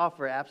does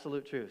offer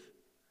absolute truth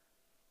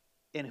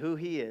in who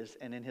he is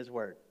and in his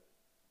word.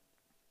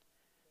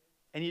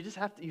 And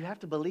you have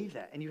to believe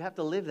that, and you have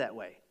to live that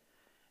way.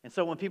 And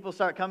so when people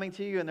start coming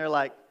to you and they're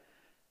like,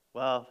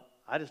 well,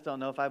 I just don't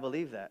know if I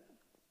believe that.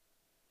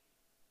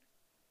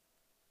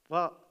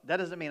 Well, that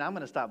doesn't mean I'm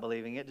going to stop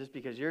believing it just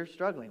because you're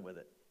struggling with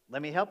it.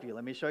 Let me help you.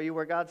 Let me show you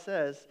where God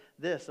says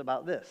this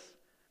about this.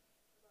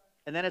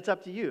 And then it's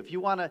up to you. If you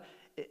want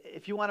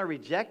to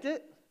reject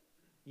it,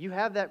 you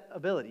have that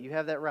ability. You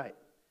have that right.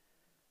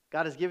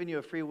 God has given you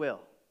a free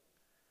will.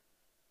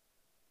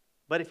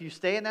 But if you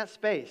stay in that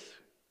space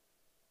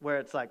where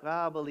it's like,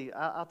 well,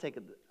 I'll take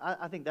it.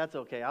 I think that's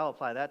okay. I'll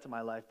apply that to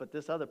my life. But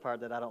this other part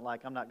that I don't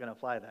like, I'm not going to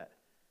apply that.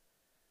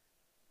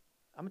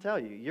 I'm going to tell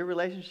you, your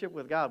relationship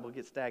with God will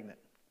get stagnant.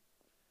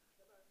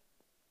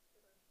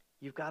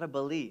 You've got to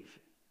believe.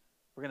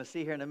 We're going to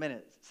see here in a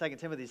minute. 2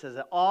 Timothy says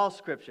that all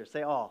Scripture,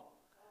 say all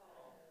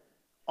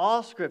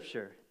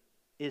Scripture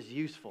is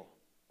useful.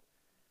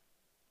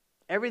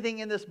 Everything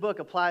in this book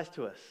applies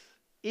to us.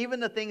 Even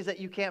the things that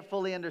you can't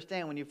fully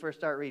understand when you first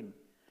start reading.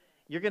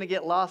 You're going to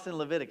get lost in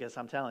Leviticus,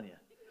 I'm telling you.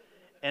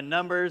 And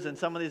Numbers and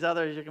some of these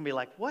others, you're going to be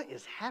like, what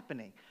is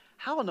happening?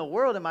 How in the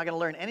world am I going to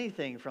learn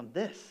anything from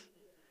this?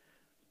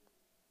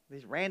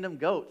 These random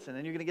goats. And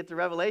then you're going to get to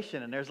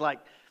Revelation, and there's like,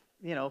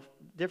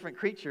 different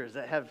creatures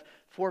that have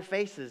 4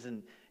 faces,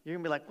 and you're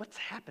going to be like, what's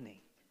happening?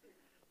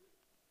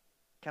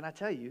 Can I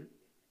tell you,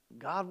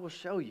 God will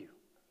show you.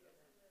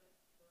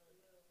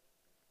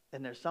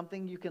 And there's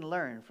something you can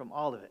learn from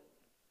all of it.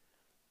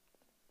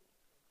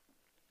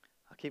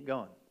 I'll keep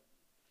going.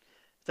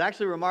 It's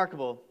actually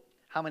remarkable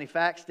how many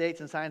facts,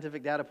 dates, and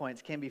scientific data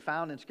points can be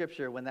found in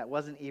Scripture when that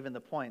wasn't even the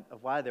point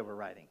of why they were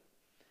writing.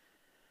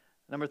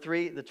 Number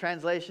 3, the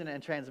translation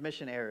and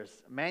transmission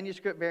errors.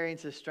 Manuscript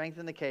variances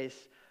strengthen the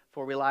case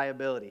for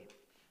reliability.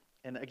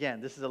 And again,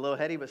 this is a little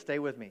heady, but stay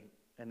with me,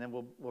 and then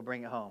we'll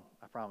bring it home,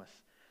 I promise.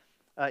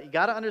 You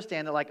got to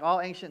understand that like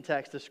all ancient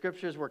texts, the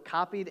Scriptures were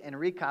copied and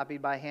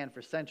recopied by hand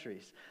for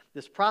centuries.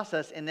 This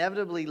process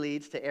inevitably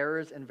leads to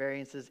errors and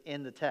variances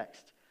in the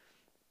text.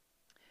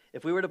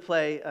 If we were to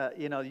play,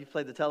 you've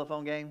played the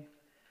telephone game,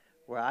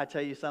 where I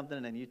tell you something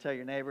and then you tell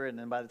your neighbor, and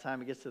then by the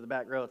time it gets to the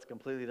back row, it's a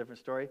completely different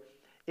story.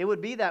 It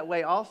would be that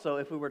way also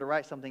if we were to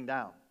write something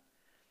down.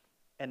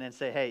 And then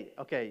say, hey,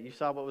 okay, you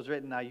saw what was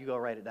written, now you go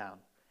write it down.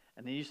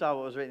 And then you saw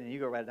what was written, and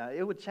you go write it down.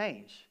 It would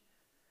change,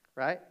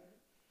 right?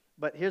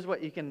 But here's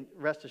what you can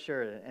rest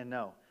assured and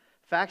know.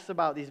 Facts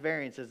about these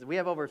variances. We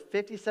have over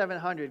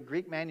 5,700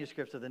 Greek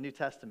manuscripts of the New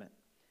Testament,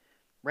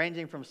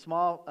 ranging from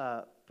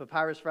small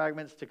papyrus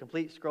fragments to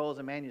complete scrolls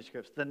and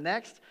manuscripts. The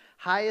next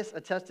highest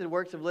attested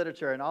works of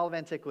literature in all of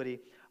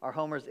antiquity are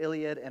Homer's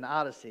Iliad and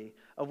Odyssey,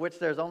 of which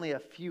there's only a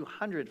few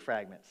hundred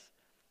fragments.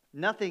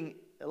 Nothing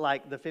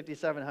like the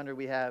 5,700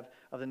 we have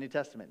of the New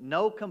Testament.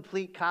 No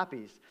complete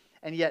copies.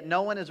 And yet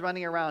no one is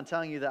running around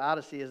telling you the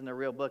Odyssey isn't a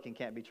real book and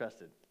can't be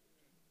trusted.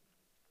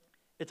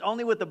 It's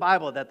only with the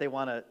Bible that they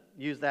want to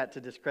use that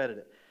to discredit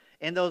it.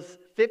 In those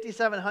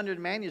 5,700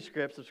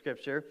 manuscripts of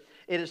Scripture,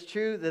 it is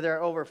true that there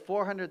are over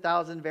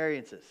 400,000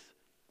 variances.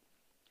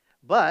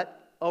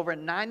 But over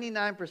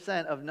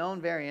 99% of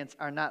known variants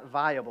are not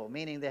viable,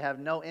 meaning they have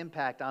no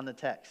impact on the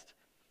text.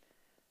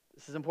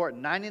 This is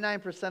important.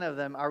 99% of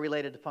them are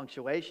related to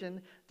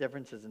punctuation,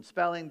 differences in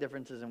spelling,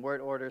 differences in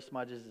word order,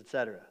 smudges,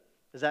 etc.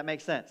 Does that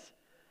make sense?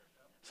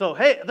 So,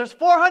 hey, there's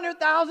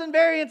 400,000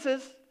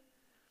 variances.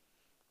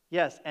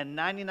 Yes, and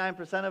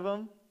 99% of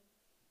them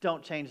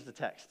don't change the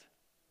text.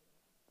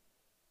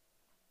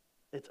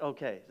 It's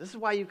okay. This is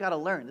why you've got to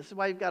learn. This is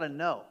why you've got to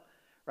know,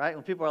 right?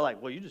 When people are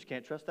like, well, you just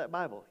can't trust that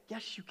Bible.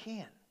 Yes, you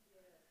can.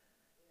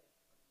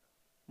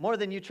 More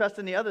than you trust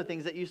in the other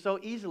things that you so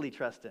easily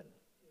trust in.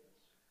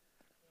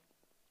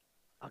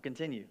 I'll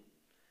continue.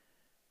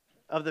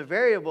 Of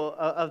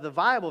the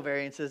viable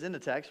variances in the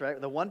text,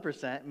 right, the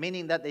 1%,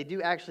 meaning that they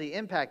do actually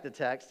impact the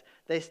text,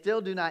 they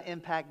still do not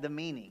impact the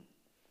meaning.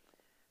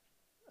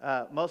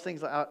 Most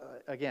things,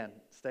 again,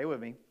 stay with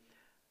me.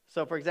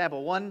 So, for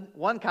example,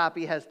 one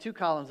copy has 2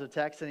 columns of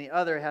text and the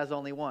other has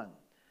only 1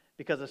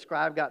 because a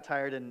scribe got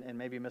tired and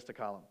maybe missed a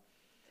column.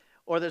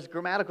 Or there's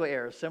grammatical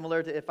errors,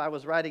 similar to if I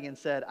was writing and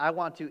said, I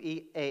want to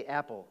eat an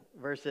apple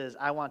versus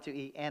I want to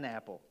eat an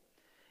apple.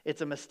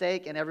 It's a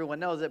mistake and everyone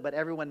knows it, but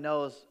everyone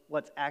knows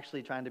what's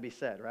actually trying to be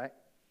said, right?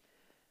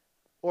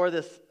 Or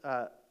this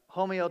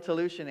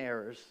homeotolution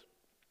errors.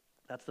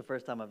 That's the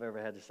first time I've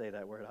ever had to say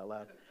that word out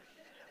loud.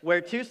 Where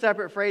 2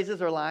 separate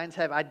phrases or lines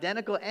have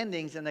identical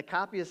endings and the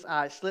copyist's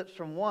eye slips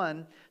from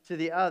one to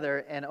the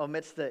other and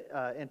omits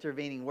the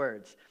intervening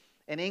words.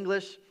 In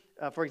English,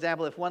 for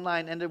example, if one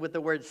line ended with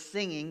the word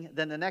singing,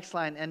 then the next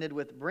line ended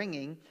with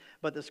bringing,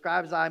 but the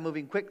scribe's eye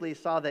moving quickly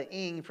saw the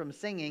ing from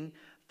singing,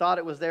 thought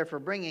it was there for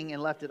bringing,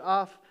 and left it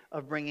off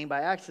of bringing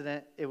by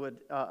accident, it would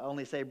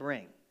only say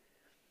bring.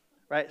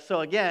 Right?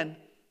 So again,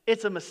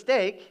 it's a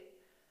mistake,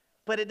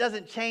 but it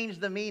doesn't change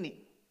the meaning.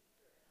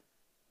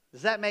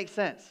 Does that make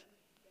sense?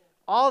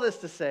 All this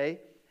to say,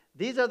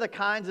 these are the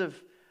kinds of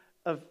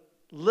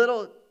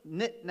little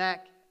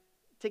knick-knack,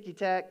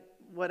 ticky-tack,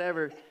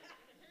 whatever,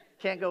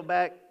 can't go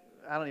back.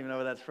 I don't even know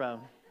where that's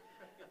from.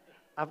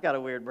 I've got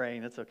a weird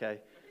brain. It's okay.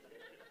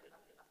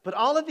 But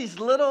all of these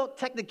little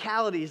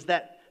technicalities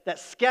that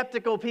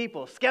skeptical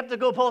people,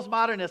 skeptical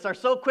postmodernists are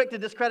so quick to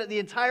discredit the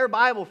entire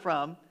Bible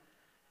from,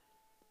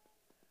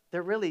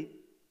 they're really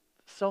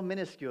so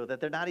minuscule that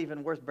they're not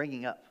even worth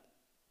bringing up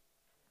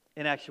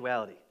in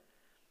actuality.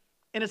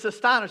 And it's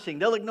astonishing.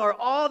 They'll ignore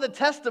all the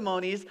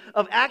testimonies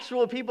of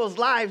actual people's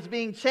lives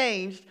being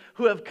changed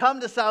who have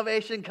come to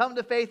salvation, come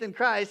to faith in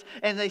Christ,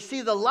 and they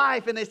see the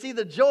life and they see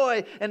the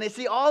joy and they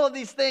see all of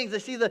these things. They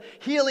see the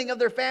healing of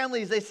their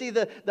families. They see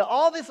the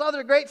all this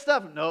other great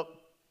stuff. Nope.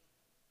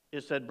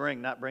 It said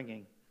bring, not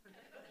bringing.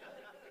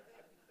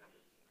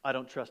 I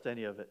don't trust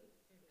any of it.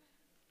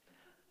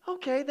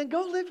 Okay, then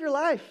go live your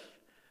life.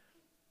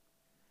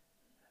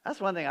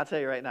 That's one thing I'll tell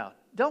you right now.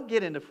 Don't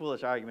get into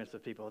foolish arguments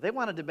with people. They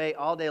want to debate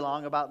all day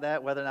long about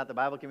that, whether or not the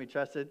Bible can be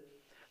trusted.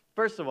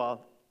 First of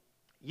all,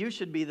 you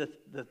should be the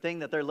thing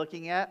that they're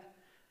looking at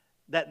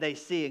that they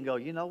see and go,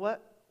 you know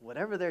what?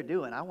 Whatever they're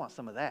doing, I want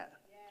some of that.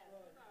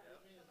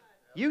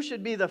 You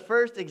should be the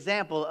first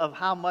example of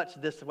how much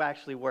this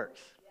actually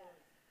works.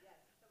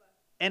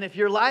 And if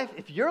your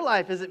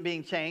life isn't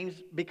being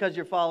changed because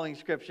you're following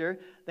Scripture,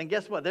 then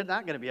guess what? They're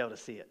not going to be able to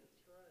see it.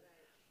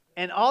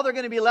 And all they're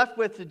going to be left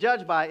with to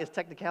judge by is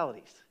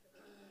technicalities.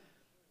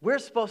 We're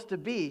supposed to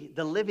be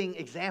the living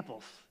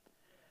examples.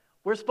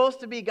 We're supposed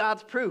to be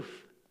God's proof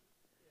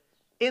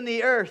in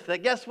the earth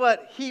that guess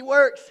what? He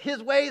works.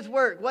 His ways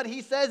work. What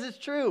He says is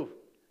true.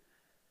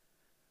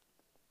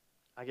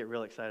 I get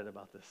real excited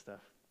about this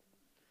stuff.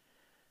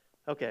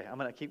 Okay, I'm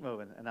going to keep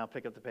moving and I'll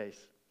pick up the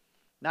pace.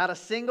 Not a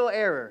single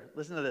error,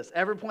 listen to this,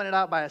 ever pointed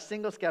out by a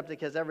single skeptic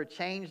has ever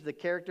changed the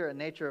character and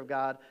nature of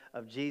God,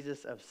 of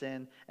Jesus, of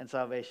sin, and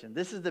salvation.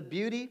 This is the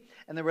beauty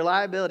and the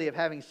reliability of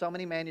having so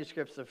many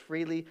manuscripts of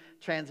freely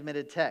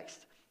transmitted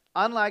text.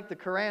 Unlike the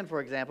Quran,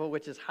 for example,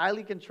 which is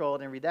highly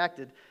controlled and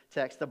redacted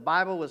text, the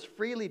Bible was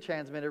freely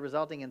transmitted,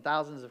 resulting in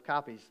thousands of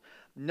copies.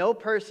 No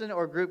person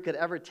or group could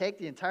ever take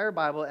the entire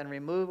Bible and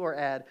remove or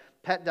add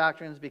pet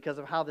doctrines because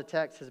of how the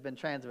text has been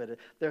transmitted.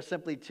 There are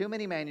simply too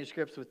many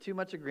manuscripts with too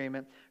much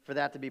agreement for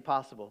that to be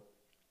possible.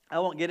 I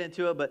won't get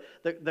into it, but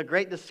the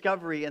great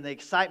discovery and the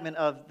excitement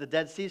of the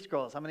Dead Sea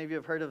Scrolls. How many of you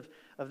have heard of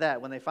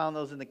that? When they found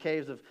those in the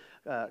caves of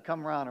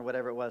Qumran or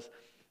whatever it was.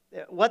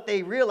 What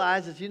they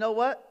realized is, you know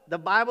what? The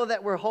Bible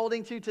that we're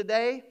holding to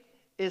today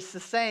is the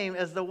same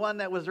as the one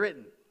that was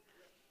written.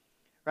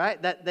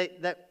 Right?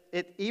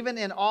 Even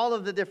in all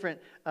of the different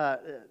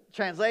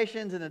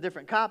translations and the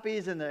different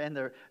copies and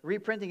the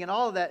reprinting and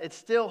all of that, it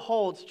still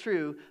holds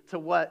true to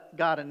what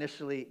God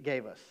initially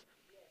gave us.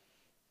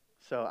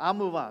 So I'll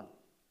move on.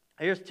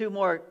 Here's 2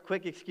 more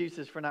quick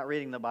excuses for not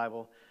reading the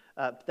Bible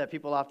that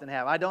people often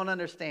have. I don't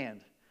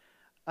understand.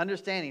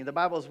 Understanding. The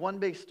Bible is one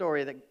big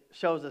story that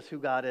shows us who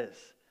God is.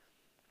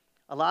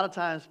 A lot of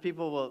times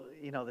people will,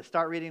 they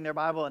start reading their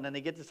Bible and then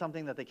they get to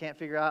something that they can't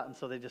figure out, and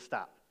so they just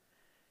stop.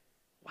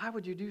 Why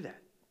would you do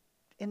that?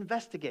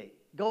 Investigate.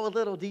 Go a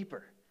little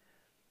deeper.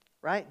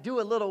 Right? Do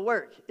a little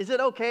work. Is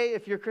it okay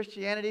if your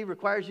Christianity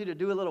requires you to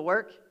do a little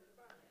work?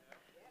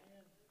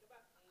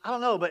 I don't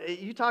know, but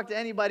you talk to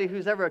anybody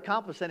who's ever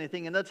accomplished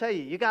anything, and they'll tell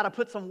you got to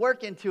put some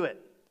work into it.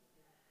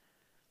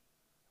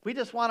 We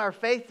just want our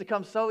faith to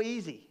come so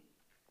easy.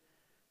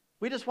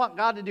 We just want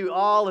God to do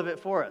all of it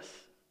for us,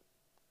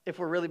 if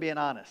we're really being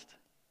honest.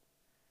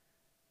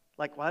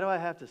 Like, why do I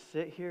have to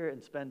sit here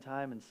and spend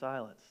time in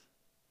silence?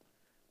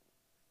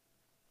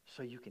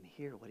 So you can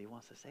hear what he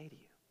wants to say to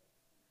you.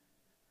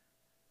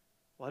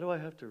 Why do I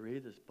have to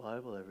read this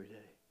Bible every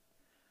day?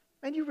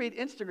 Man, you read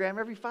Instagram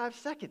every 5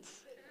 seconds.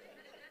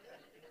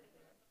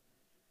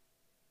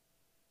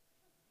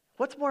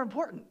 What's more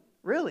important,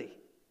 really?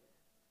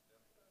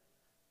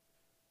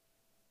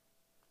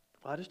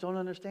 Well, I just don't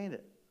understand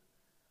it.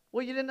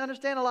 Well, you didn't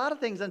understand a lot of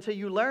things until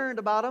you learned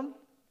about them.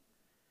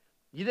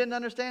 You didn't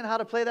understand how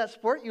to play that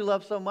sport you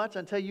love so much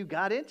until you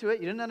got into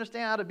it. You didn't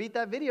understand how to beat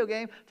that video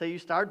game until you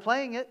started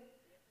playing it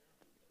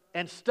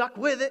and stuck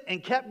with it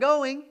and kept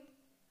going.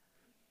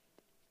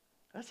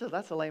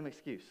 That's a lame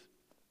excuse.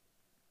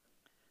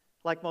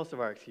 Like most of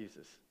our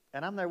excuses.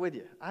 And I'm there with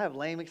you. I have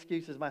lame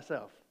excuses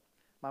myself.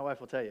 My wife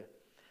will tell you.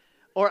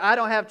 Or I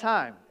don't have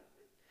time.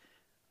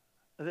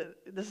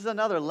 This is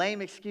another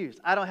lame excuse.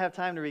 I don't have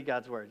time to read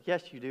God's word.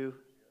 Yes, you do.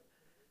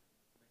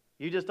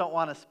 You just don't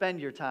want to spend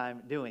your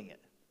time doing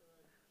it.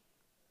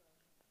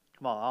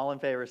 Come on, all in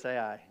favor, say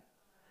aye.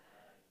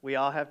 We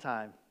all have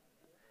time.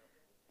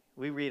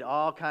 We read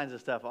all kinds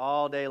of stuff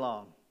all day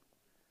long.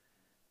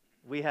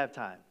 We have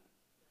time.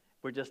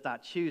 We're just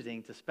not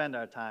choosing to spend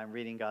our time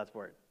reading God's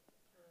word.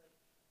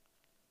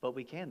 But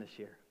we can this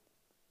year.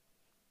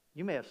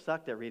 You may have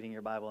sucked at reading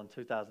your Bible in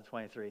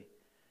 2023.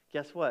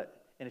 Guess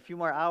what? In a few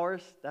more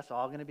hours, that's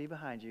all going to be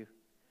behind you.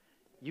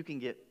 You can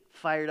get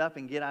fired up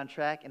and get on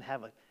track and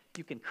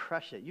you can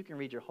crush it. You can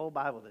read your whole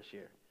Bible this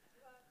year.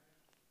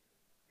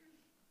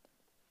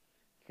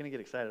 You're going to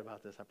get excited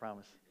about this, I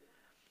promise.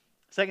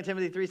 2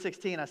 Timothy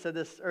 3:16, I said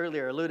this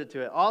earlier, alluded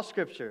to it. All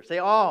Scripture, say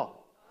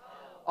all.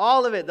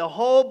 All of it, the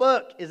whole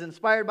book is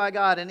inspired by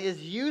God and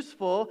is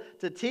useful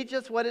to teach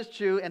us what is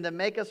true and to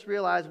make us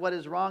realize what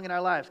is wrong in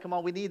our lives. Come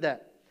on, we need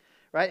that.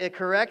 Right? It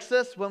corrects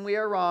us when we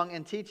are wrong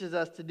and teaches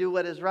us to do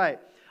what is right.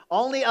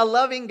 Only a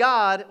loving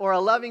God or a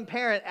loving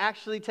parent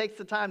actually takes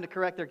the time to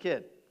correct their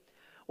kid.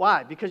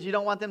 Why? Because you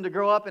don't want them to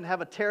grow up and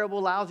have a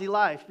terrible, lousy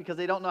life because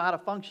they don't know how to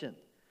function.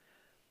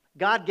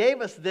 God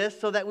gave us this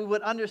so that we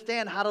would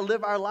understand how to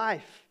live our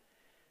life.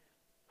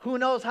 Who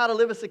knows how to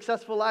live a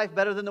successful life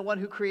better than the one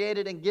who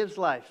created and gives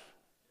life?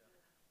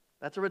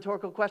 That's a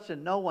rhetorical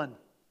question. No one.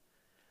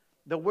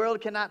 The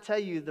world cannot tell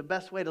you the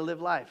best way to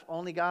live life.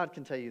 Only God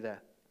can tell you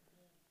that.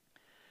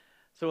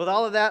 So with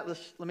all of that,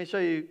 let me show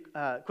you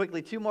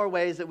quickly 2 more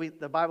ways that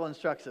the Bible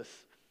instructs us.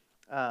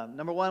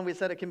 Number 1, we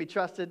said it can be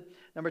trusted.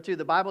 Number 2,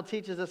 the Bible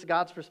teaches us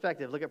God's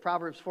perspective. Look at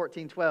Proverbs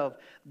 14:12.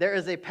 There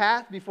is a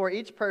path before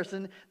each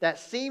person that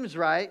seems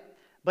right,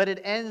 but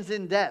it ends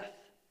in death.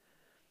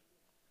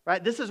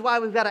 Right? This is why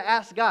we've got to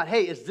ask God,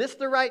 hey, is this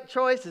the right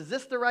choice? Is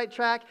this the right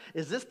track?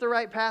 Is this the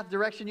right path,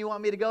 direction you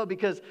want me to go?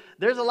 Because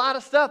there's a lot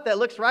of stuff that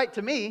looks right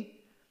to me,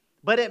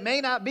 but it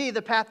may not be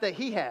the path that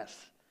He has.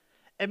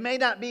 It may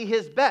not be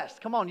His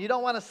best. Come on, you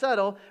don't want to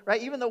settle,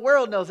 right? Even the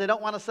world knows they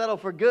don't want to settle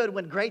for good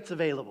when great's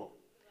available.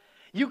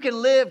 You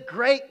can live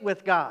great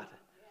with God,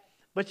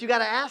 but you got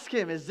to ask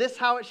Him, is this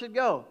how it should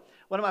go?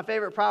 One of my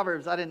favorite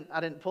proverbs, I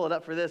didn't pull it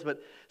up for this,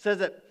 but says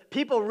that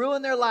people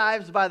ruin their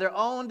lives by their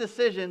own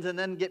decisions and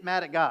then get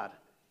mad at God.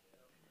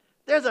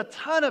 There's a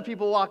ton of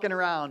people walking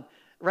around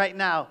right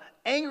now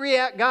angry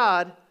at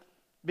God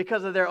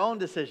because of their own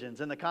decisions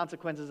and the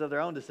consequences of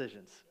their own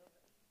decisions.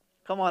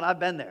 Come on, I've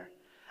been there.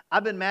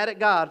 I've been mad at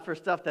God for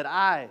stuff that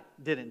I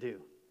didn't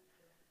do.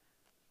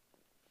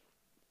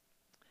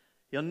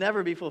 You'll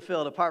never be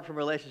fulfilled apart from a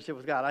relationship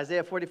with God.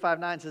 Isaiah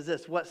 45:9 says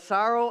this, what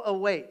sorrow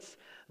awaits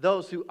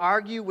those who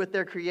argue with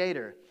their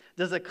Creator.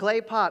 Does a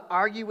clay pot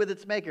argue with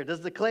its maker?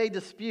 Does the clay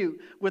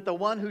dispute with the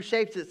one who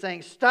shapes it,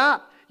 saying,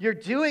 stop, you're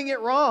doing it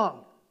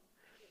wrong?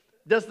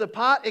 Does the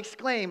pot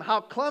exclaim,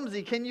 how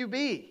clumsy can you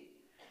be?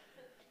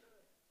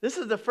 This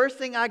is the first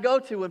thing I go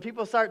to when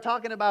people start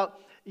talking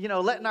about,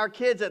 letting our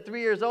kids at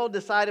 3 years old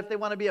decide if they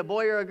want to be a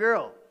boy or a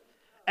girl.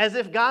 As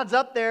if God's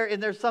up there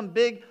and there's some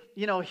big,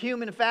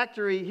 human-making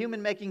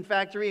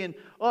factory, and,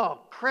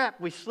 oh,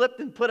 crap, we slipped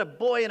and put a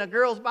boy in a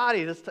girl's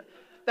body.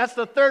 That's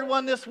the 3rd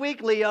one this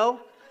week, Leo.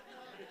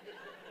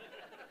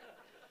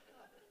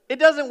 It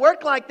doesn't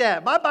work like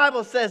that. My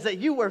Bible says that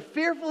you were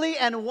fearfully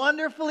and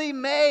wonderfully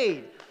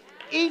made,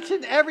 each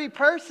and every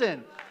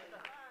person.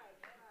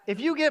 If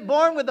you get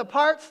born with the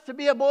parts to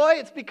be a boy,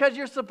 it's because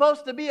you're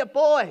supposed to be a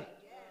boy.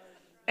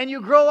 And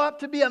you grow up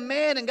to be a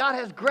man, and God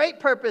has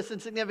great purpose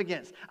and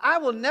significance.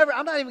 I'm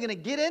not even going to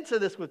get into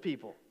this with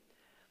people.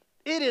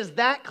 It is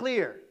that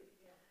clear.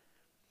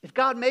 If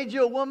God made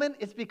you a woman,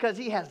 it's because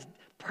He has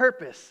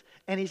purpose,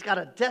 and He's got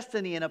a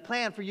destiny and a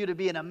plan for you to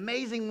be an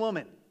amazing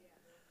woman.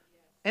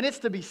 And it's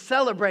to be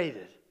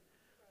celebrated.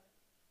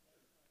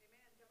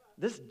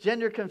 This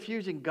gender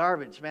confusion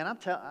garbage, man,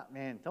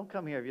 man, don't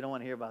come here if you don't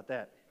want to hear about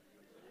that.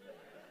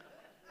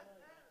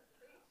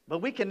 But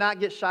we cannot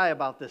get shy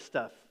about this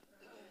stuff.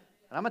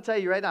 And I'm going to tell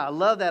you right now, I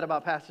love that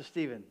about Pastor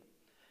Stephen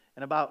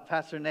and about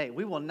Pastor Nate.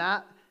 We will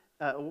not,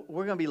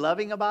 we're going to be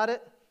loving about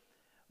it.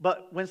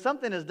 But when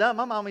something is dumb,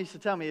 my mama used to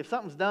tell me, if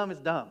something's dumb,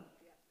 it's dumb.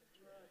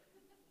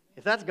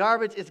 If that's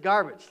garbage, it's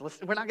garbage.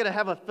 We're not going to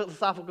have a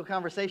philosophical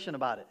conversation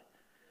about it.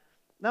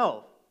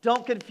 No,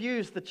 don't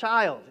confuse the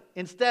child.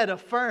 Instead,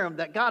 affirm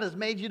that God has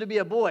made you to be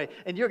a boy,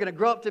 and you're going to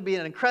grow up to be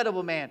an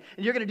incredible man,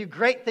 and you're going to do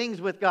great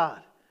things with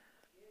God.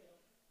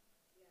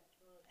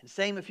 And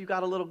same if you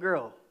got a little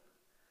girl.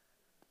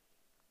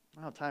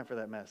 I don't have time for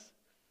that mess.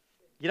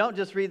 You don't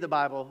just read the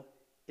Bible.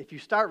 If you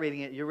start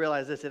reading it, you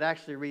realize this. It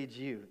actually reads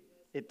you.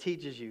 It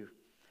teaches you.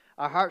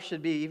 Our heart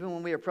should be, even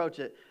when we approach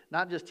it,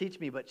 not just teach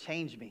me, but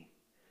change me.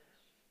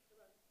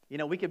 You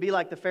know, we could be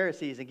like the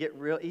Pharisees and get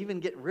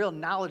real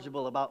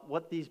knowledgeable about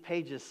what these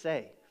pages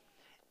say.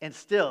 And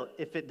still,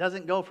 if it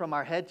doesn't go from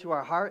our head to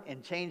our heart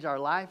and change our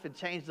life and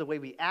change the way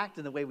we act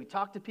and the way we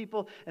talk to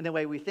people and the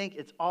way we think,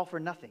 it's all for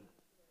nothing.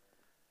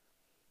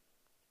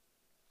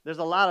 There's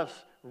a lot of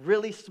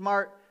really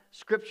smart,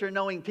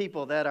 scripture-knowing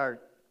people that are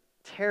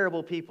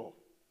terrible people.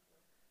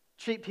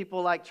 Treat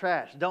people like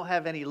trash. Don't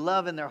have any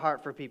love in their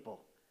heart for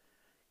people.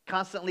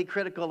 Constantly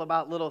critical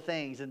about little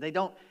things. And they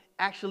don't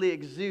actually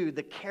exude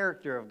the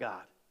character of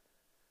God.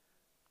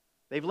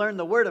 They've learned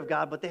the Word of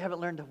God, but they haven't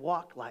learned to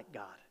walk like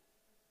God.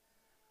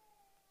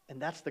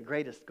 And that's the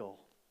greatest goal.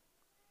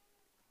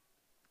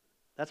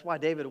 That's why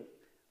David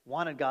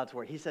wanted God's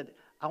Word. He said,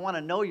 I want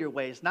to know your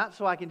ways, not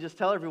so I can just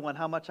tell everyone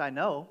how much I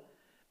know,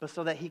 but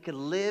so that he could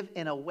live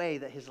in a way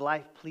that his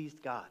life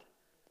pleased God,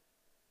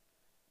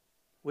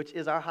 which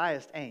is our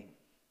highest aim,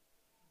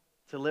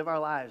 to live our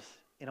lives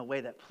in a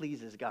way that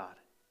pleases God.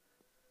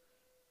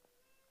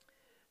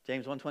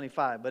 James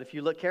 1:25, but if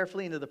you look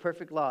carefully into the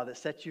perfect law that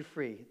sets you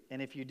free,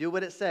 and if you do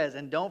what it says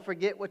and don't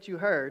forget what you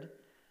heard,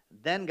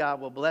 then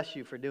God will bless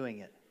you for doing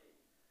it.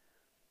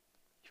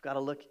 You've got to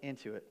look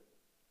into it.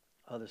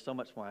 Oh, there's so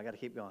much more. I got to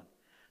keep going.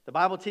 The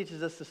Bible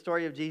teaches us the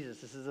story of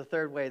Jesus. This is the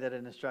third way that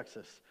it instructs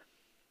us.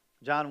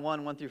 John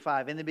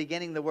 1:1-5. In the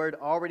beginning, the Word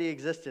already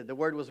existed. The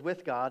Word was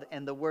with God,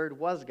 and the Word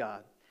was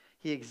God.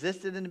 He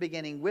existed in the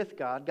beginning with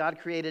God. God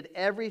created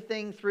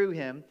everything through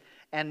Him,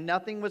 and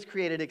nothing was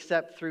created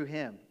except through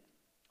Him.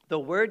 The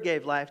Word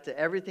gave life to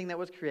everything that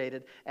was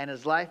created, and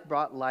His life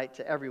brought light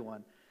to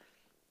everyone.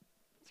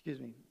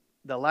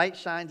 The light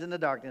shines in the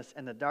darkness,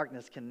 and the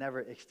darkness can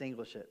never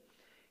extinguish it.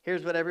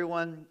 Here's what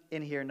everyone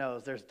in here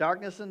knows. There's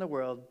darkness in the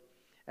world,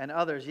 and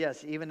others,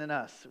 yes, even in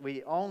us.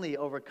 We only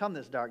overcome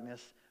this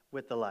darkness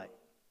with the light.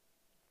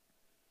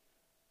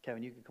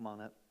 Kevin, you can come on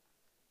up.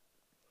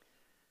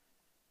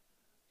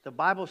 The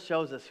Bible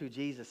shows us who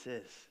Jesus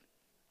is.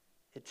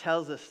 It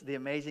tells us the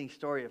amazing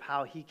story of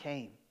how He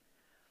came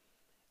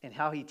and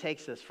how He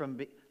takes us from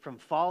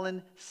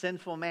fallen,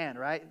 sinful man,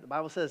 right? The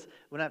Bible says,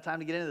 we don't have time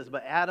to get into this,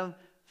 but Adam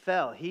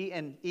fell. He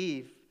and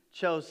Eve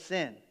chose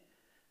sin.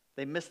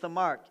 They missed the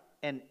mark.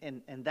 And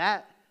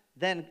that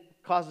then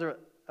caused a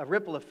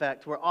ripple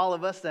effect where all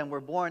of us then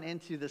were born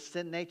into the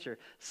sin nature,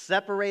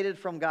 separated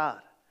from God.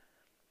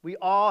 We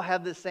all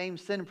have the same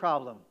sin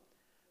problem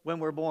when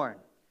we're born.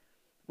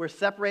 We're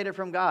separated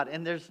from God,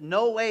 and there's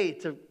no way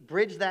to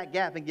bridge that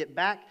gap and get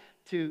back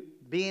to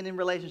being in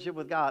relationship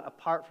with God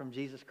apart from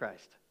Jesus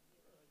Christ.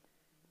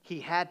 He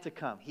had to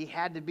come. He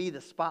had to be the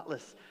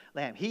spotless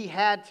lamb. He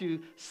had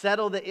to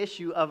settle the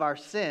issue of our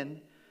sin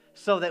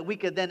so that we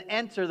could then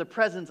enter the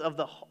presence of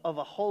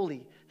a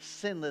holy,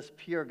 sinless,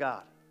 pure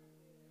God.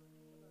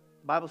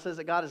 The Bible says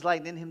that God is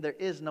light, and in Him there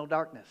is no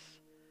darkness.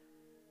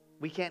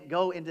 We can't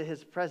go into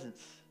His presence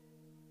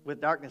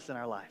with darkness in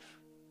our life.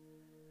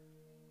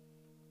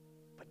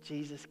 But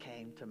Jesus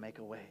came to make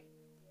a way.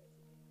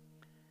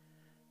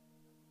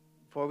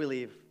 Before we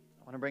leave,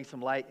 I want to bring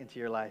some light into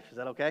your life. Is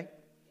that okay?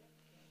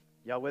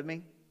 Y'all with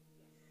me?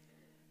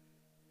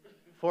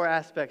 4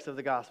 aspects of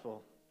the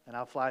gospel, and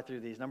I'll fly through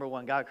these. Number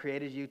 1, God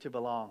created you to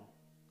belong.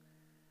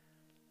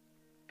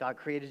 God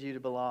created you to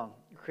belong.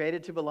 You're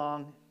created to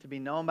belong, to be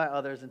known by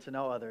others and to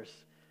know others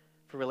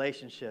for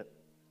relationship.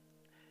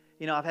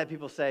 You know, I've had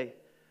people say,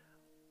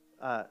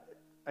 I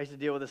used to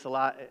deal with this a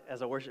lot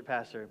as a worship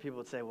pastor, and people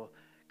would say, well,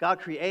 God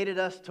created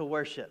us to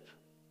worship.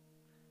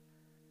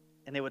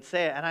 And they would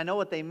say it, and I know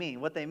what they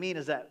mean. What they mean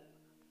is that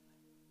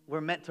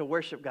we're meant to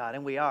worship God,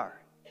 and we are.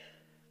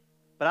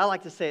 But I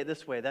like to say it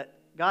this way, that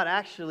God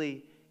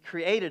actually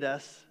created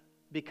us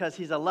because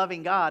He's a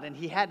loving God, and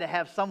He had to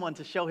have someone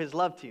to show His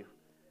love to.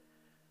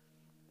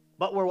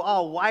 But we're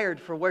all wired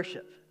for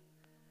worship.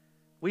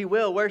 We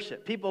will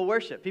worship. People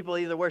worship. People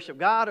either worship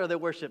God or they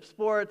worship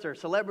sports or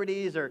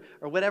celebrities or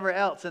whatever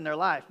else in their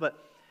life. But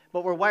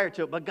we're wired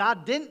to it. But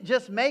God didn't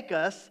just make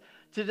us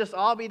to just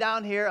all be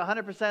down here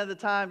 100% of the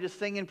time just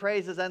singing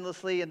praises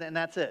endlessly and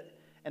that's it.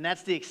 And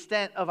that's the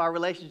extent of our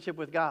relationship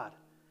with God.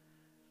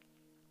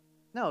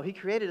 No, he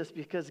created us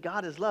because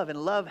God is love,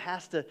 and love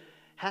has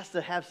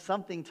to have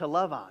something to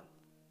love on.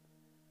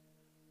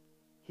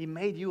 He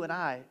made you and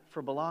I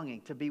for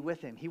belonging, to be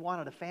with him. He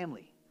wanted a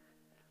family.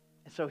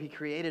 And so he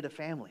created a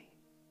family.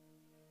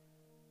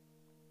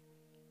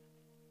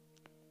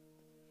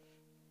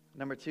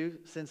 Number 2,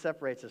 sin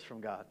separates us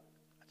from God.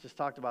 I just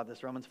talked about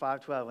this, Romans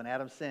 5:12. When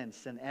Adam sinned,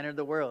 sin entered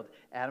the world.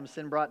 Adam's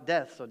sin brought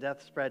death, so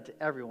death spread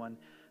to everyone,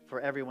 for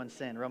everyone's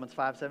sin. Romans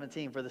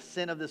 5:17. For the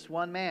sin of this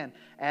one man,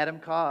 Adam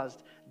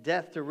caused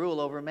death to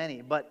rule over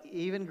many. But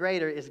even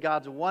greater is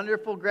God's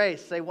wonderful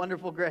grace. Say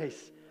wonderful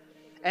grace.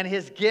 And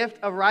his gift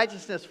of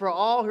righteousness for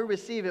all who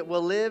receive it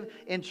will live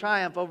in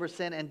triumph over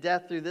sin and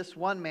death through this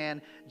one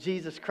man,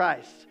 Jesus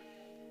Christ.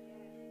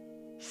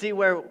 See,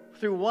 where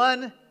through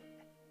one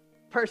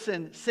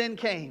person sin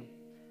came,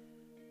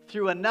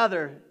 through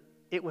another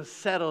it was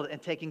settled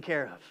and taken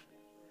care of.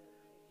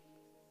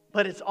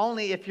 But it's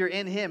only if you're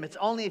in him. It's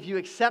only if you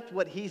accept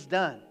what he's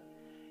done.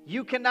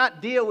 You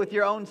cannot deal with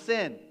your own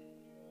sin.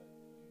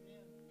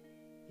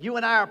 You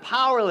and I are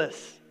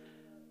powerless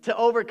to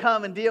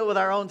overcome and deal with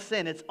our own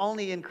sin. It's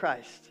only in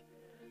Christ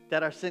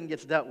that our sin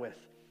gets dealt with.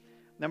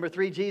 Number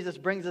 3, Jesus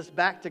brings us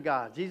back to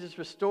God. Jesus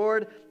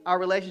restored our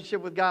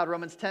relationship with God.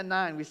 Romans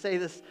 10:9. We say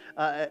this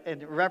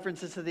in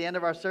references to the end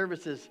of our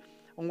services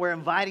when we're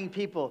inviting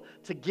people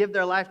to give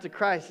their life to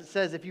Christ. It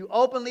says, if you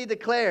openly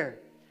declare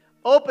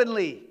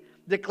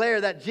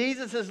that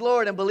Jesus is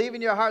Lord and believe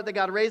in your heart that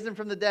God raised him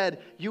from the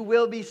dead, you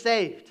will be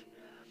saved.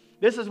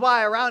 This is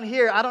why around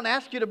here, I don't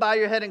ask you to bow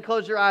your head and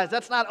close your eyes.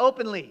 That's not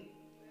openly.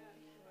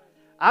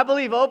 I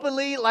believe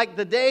openly, like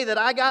the day that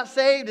I got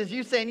saved, is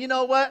you saying, you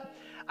know what?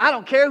 I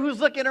don't care who's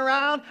looking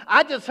around.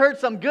 I just heard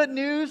some good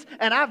news,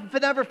 and I've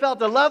never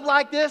felt a love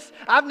like this.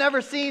 I've never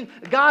seen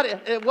God,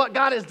 what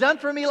God has done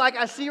for me like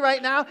I see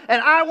right now,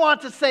 and I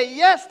want to say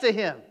yes to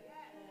him.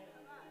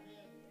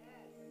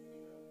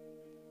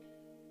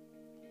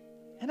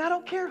 And I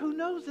don't care who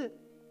knows it.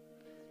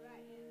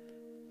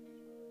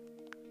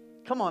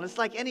 Come on, it's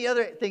like any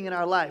other thing in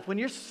our life. When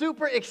you're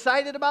super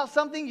excited about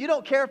something, you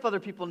don't care if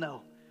other people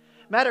know.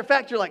 Matter of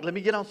fact, you're like, let me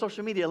get on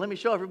social media. Let me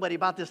show everybody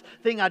about this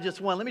thing I just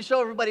won. Let me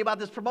show everybody about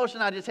this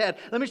promotion I just had.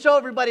 Let me show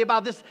everybody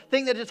about this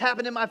thing that just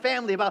happened in my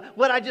family, about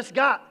what I just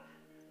got.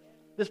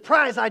 This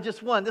prize I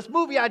just won. This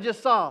movie I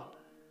just saw.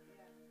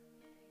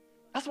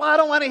 That's why I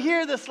don't want to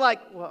hear this like,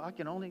 well,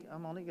 I'm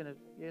only going to,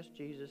 yes,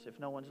 Jesus, if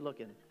no one's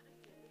looking.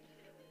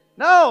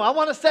 No, I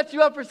want to set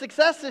you up for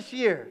success this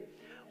year.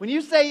 When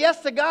you say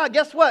yes to God,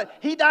 guess what?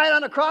 He died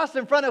on a cross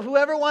in front of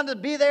whoever wanted to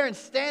be there and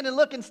stand and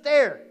look and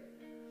stare.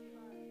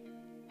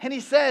 And he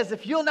says,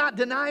 if you'll not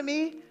deny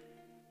me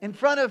in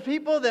front of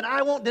people, then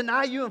I won't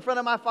deny you in front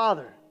of my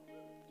Father.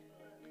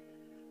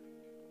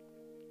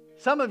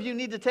 Some of you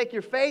need to take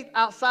your faith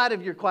outside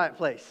of your quiet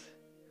place.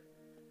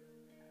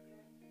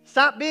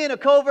 Stop being a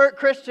covert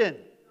Christian.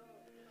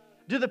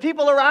 Do the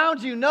people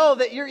around you know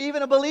that you're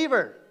even a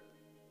believer?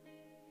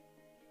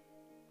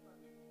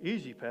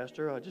 Easy,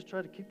 Pastor. I just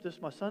try to keep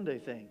this my Sunday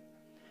thing.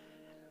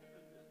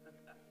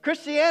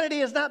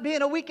 Christianity is not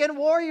being a weekend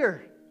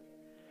warrior.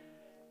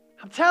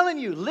 I'm telling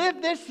you, live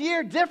this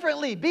year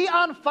differently. Be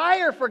on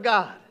fire for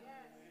God.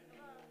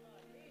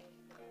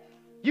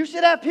 You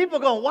should have people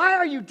going, why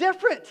are you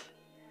different?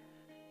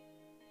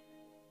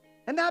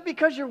 And not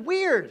because you're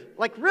weird,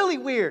 like really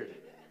weird.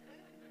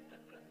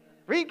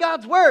 Read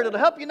God's word. It'll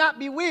help you not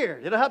be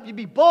weird. It'll help you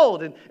be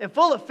bold and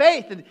full of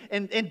faith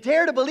and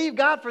dare to believe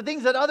God for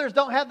things that others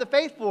don't have the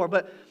faith for.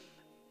 But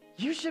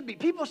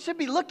people should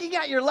be looking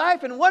at your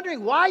life and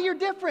wondering why you're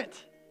different.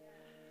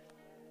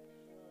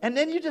 And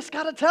then you just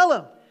got to tell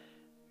them.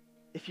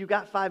 If you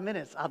got 5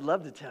 minutes, I'd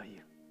love to tell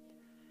you.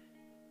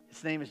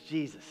 His name is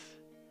Jesus.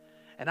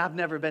 And I've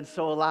never been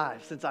so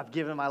alive since I've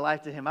given my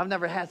life to him. I've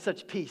never had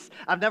such peace.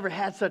 I've never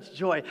had such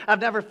joy.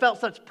 I've never felt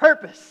such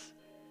purpose.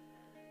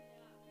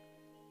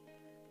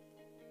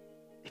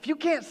 If you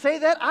can't say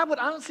that, I would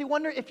honestly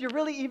wonder if you're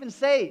really even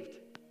saved.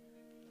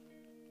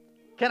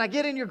 Can I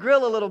get in your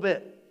grill a little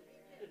bit?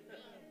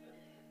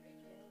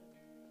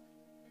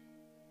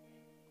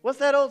 What's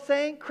that old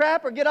saying?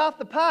 Crap or get off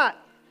the pot.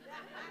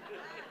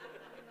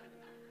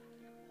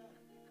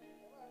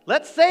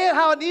 Let's say it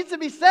how it needs to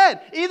be said.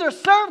 Either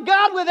serve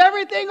God with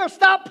everything or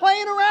stop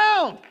playing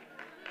around.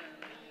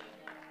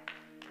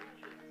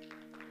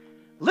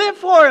 Live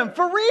for him,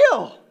 for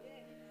real.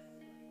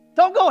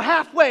 Don't go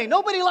halfway.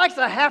 Nobody likes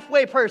a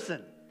halfway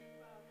person.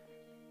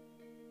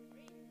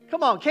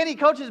 Come on, Kenny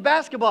coaches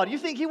basketball. Do you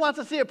think he wants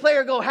to see a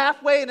player go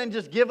halfway and then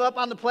just give up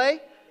on the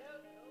play?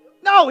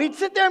 No, he'd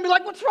sit there and be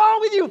like, what's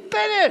wrong with you?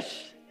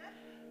 Finish.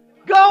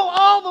 Go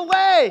all the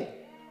way.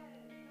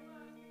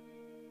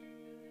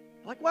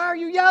 Like, why are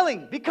you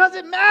yelling? Because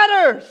it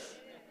matters.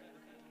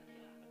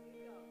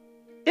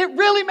 It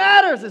really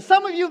matters. And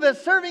some of you that are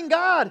serving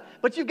God,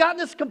 but you've gotten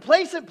this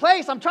complacent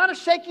place. I'm trying to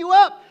shake you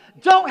up.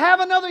 Don't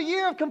have another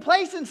year of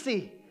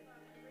complacency.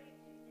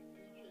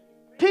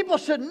 People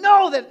should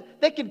know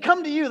that they can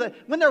come to you, that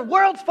when their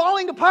world's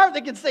falling apart, they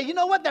can say, you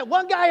know what, that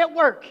one guy at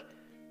work,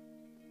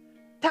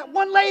 that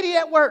one lady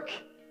at work,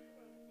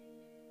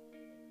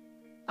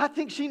 I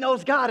think she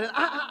knows God, and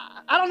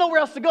I don't know where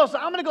else to go, so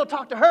I'm going to go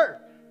talk to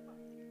her.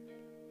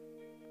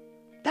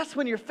 That's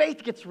when your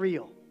faith gets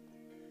real.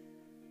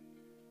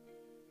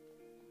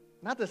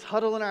 Not this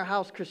huddle in our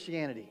house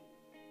Christianity.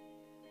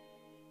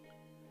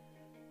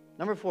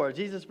 Number 4,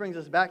 Jesus brings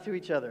us back to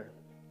each other.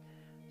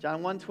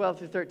 John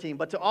 1:12-13.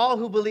 But to all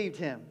who believed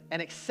him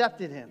and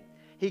accepted him,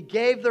 he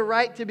gave the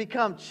right to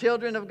become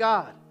children of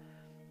God.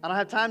 I don't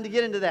have time to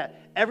get into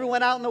that.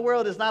 Everyone out in the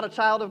world is not a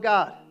child of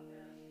God.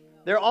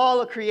 They're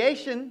all a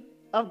creation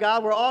of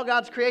God. We're all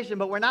God's creation,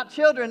 but we're not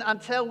children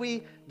until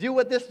we do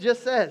what this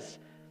just says.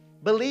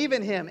 Believe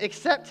in him,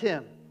 accept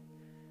him.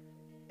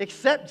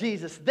 Accept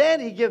Jesus. Then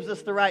he gives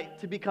us the right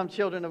to become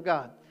children of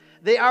God.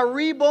 They are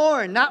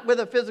reborn, not with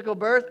a physical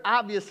birth,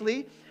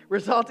 obviously,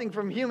 resulting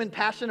from human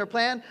passion or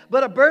plan,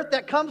 but a birth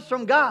that comes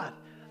from God.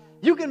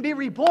 You can be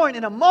reborn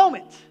in a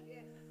moment.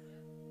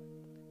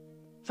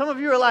 Some of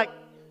you are like,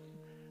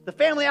 the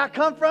family I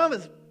come from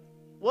is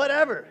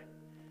whatever.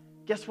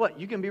 Guess what?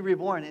 You can be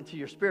reborn into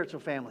your spiritual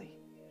family.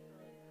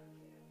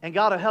 And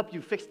God will help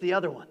you fix the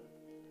other one.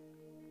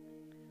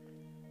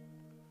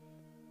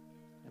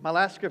 And my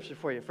last scripture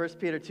for you, 1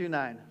 Peter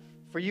 2:9.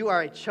 For you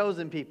are a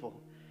chosen people.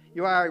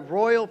 You are a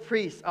royal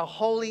priest, a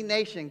holy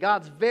nation,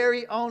 God's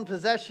very own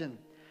possession.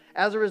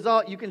 As a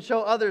result, you can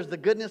show others the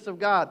goodness of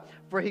God,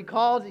 for he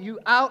called you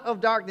out of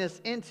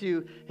darkness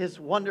into his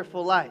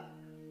wonderful light.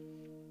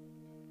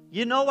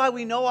 You know why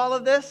we know all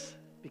of this?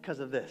 Because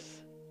of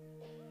this.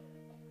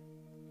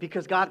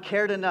 Because God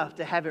cared enough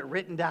to have it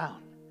written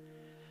down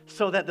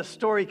so that the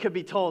story could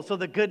be told, so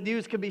the good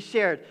news could be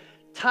shared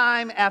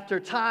time after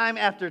time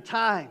after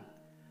time.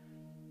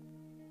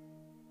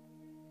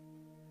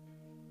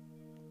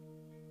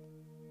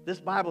 This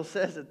Bible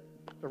says that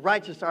the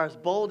righteous are as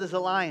bold as a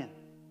lion.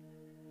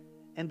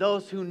 And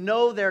those who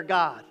know their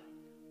God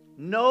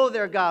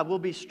will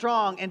be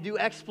strong and do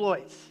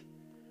exploits.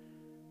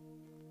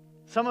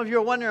 Some of you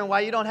are wondering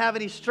why you don't have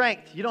any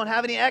strength. You don't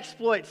have any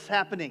exploits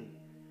happening.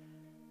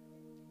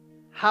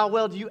 How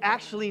well do you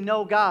actually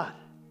know God?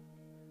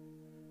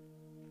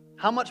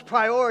 How much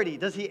priority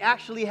does he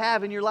actually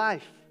have in your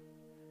life?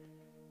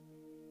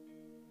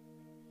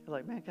 You're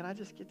like, man, can I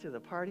just get to the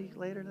party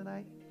later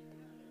tonight?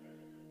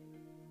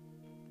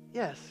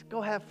 Yes,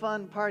 go have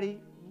fun, party,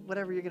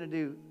 whatever you're going to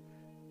do.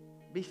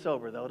 Be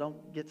sober, though.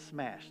 Don't get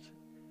smashed.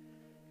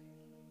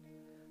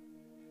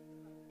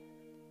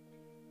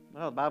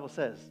 Well, the Bible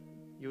says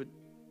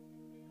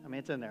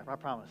it's in there, I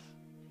promise.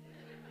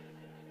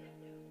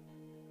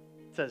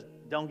 It says,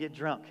 don't get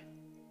drunk.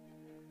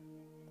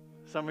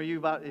 Some of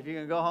you, if you're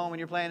going to go home and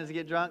your plan is to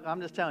get drunk,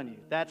 I'm just telling you,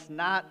 that's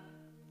not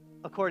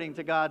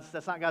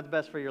God's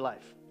best for your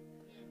life.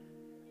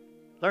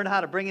 Learn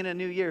how to bring in a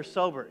new year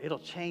sober. It'll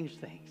change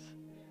things.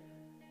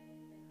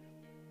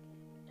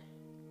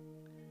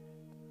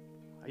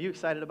 Are you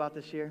excited about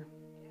this year?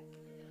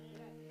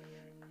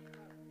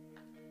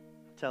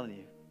 I'm telling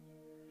you,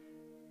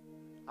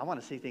 I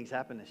want to see things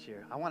happen this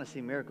year. I want to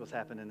see miracles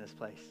happen in this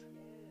place.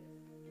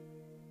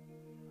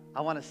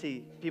 I want to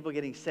see people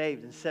getting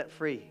saved and set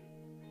free.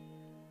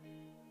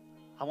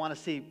 I want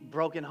to see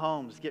broken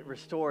homes get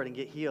restored and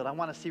get healed. I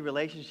want to see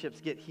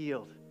relationships get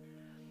healed.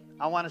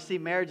 I want to see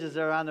marriages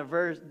that are on the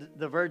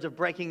verge of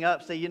breaking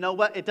up say, you know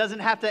what? It doesn't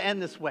have to end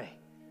this way.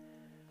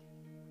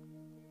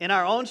 In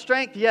our own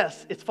strength,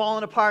 yes, it's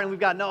falling apart and we've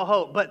got no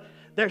hope. But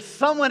there's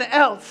someone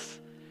else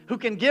who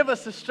can give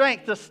us the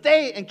strength to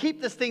stay and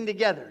keep this thing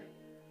together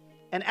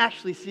and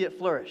actually see it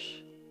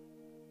flourish.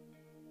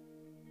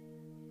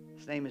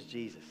 His name is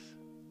Jesus.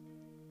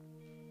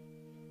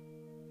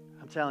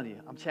 I'm telling you,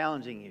 I'm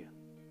challenging you.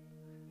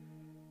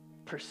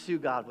 Pursue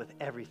God with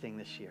everything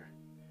this year.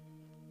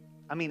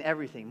 I mean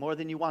everything. More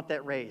than you want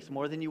that raise,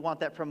 more than you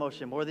want that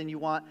promotion, more than you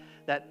want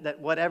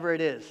that whatever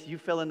it is, you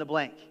fill in the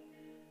blank.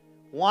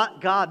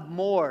 Want God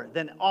more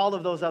than all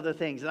of those other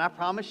things. And I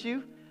promise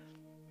you,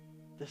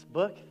 this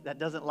book that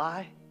doesn't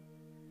lie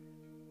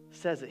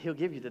says that he'll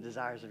give you the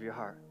desires of your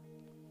heart.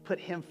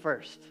 Put him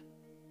first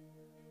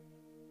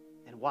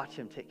and watch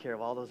him take care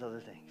of all those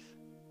other things.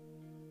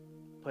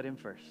 Put him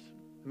first.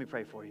 Let me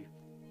pray for you.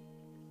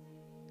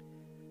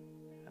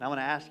 And I want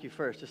to ask you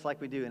first, just like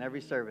we do in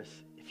every service,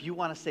 if you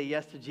want to say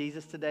yes to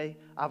Jesus today,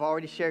 I've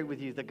already shared with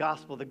you the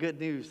gospel, the good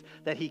news,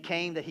 that he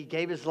came, that he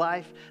gave his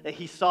life, that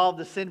he solved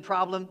the sin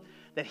problem,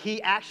 that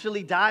he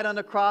actually died on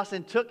the cross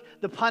and took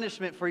the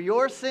punishment for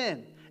your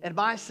sin and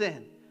my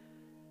sin.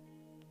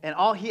 And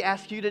all he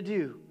asks you to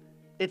do,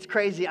 it's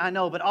crazy, I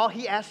know, but all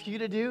he asks you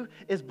to do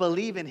is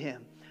believe in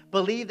him.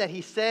 Believe that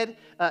he said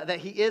that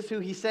he is who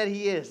he said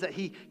he is, that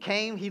he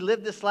came, he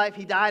lived this life,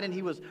 he died, and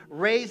he was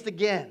raised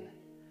again.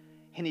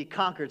 And he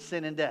conquered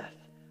sin and death.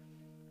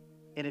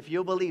 And if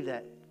you'll believe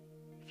that,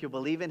 if you'll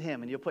believe in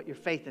him and you'll put your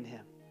faith in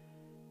him,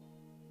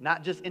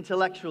 not just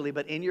intellectually,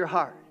 but in your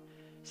heart,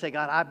 say,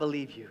 God, I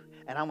believe you,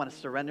 and I want to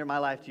surrender my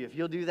life to you. If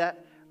you'll do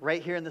that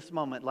right here in this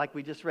moment, like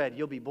we just read,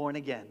 you'll be born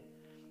again.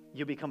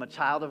 You'll become a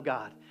child of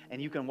God,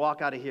 and you can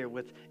walk out of here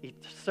with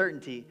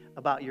certainty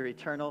about your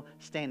eternal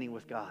standing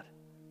with God.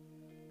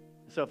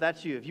 So if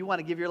that's you, if you want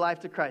to give your life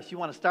to Christ, you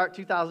want to start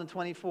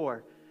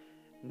 2024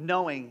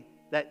 knowing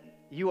that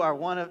you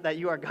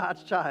are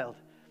God's child,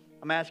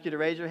 I'm going to ask you to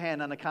raise your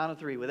hand on the count of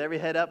 3 with every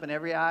head up and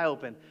every eye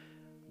open,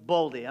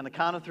 boldly, on the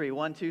count of 3.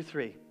 1, 2,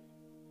 3.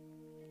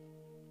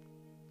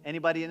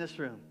 Anybody in this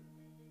room?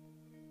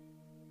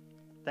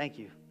 Thank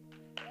you.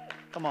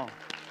 Come on.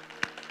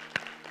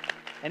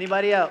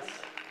 Anybody else?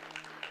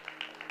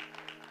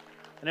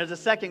 And there's a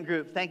second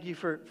group. Thank you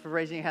for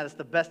raising your hand. It's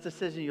the best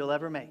decision you'll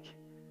ever make.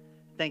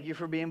 Thank you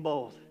for being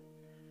bold.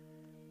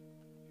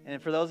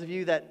 And for those of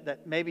you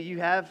that maybe you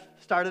have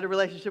started a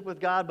relationship with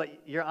God, but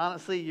you're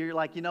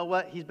like, you know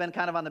what? He's been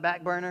kind of on the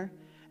back burner,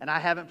 and I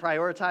haven't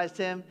prioritized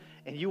him.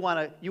 And you want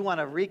to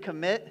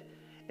recommit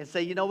and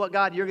say, you know what,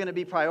 God, you're going to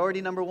be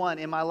priority number 1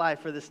 in my life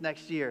for this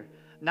next year.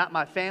 Not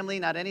my family,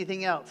 not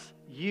anything else.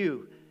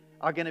 You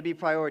are going to be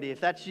priority. If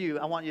that's you,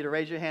 I want you to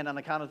raise your hand on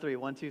the count of 3.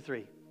 1, 2,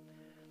 3.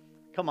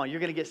 Come on, you're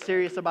going to get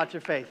serious about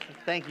your faith.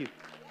 Thank you.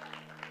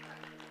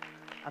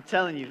 I'm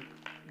telling you,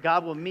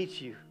 God will meet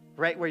you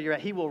right where you're at.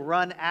 He will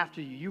run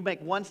after you. You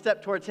make one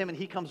step towards him and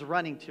he comes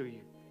running to you.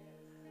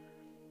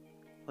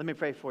 Let me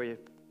pray for you.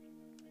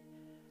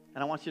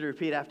 And I want you to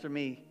repeat after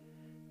me.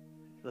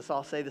 Let's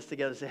all say this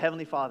together. Say,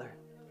 Heavenly Father,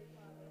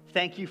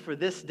 thank you for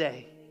this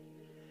day.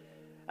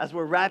 As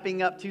we're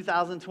wrapping up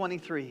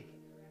 2023,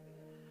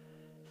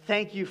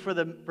 thank you for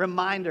the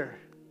reminder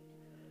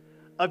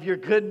of your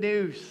good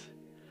news,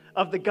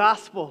 of the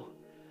gospel,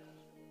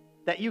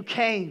 that you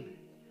came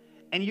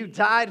and you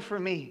died for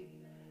me.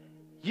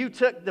 You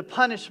took the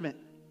punishment,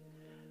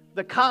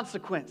 the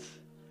consequence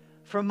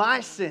for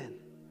my sin,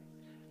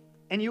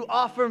 and you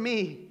offer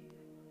me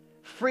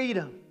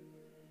freedom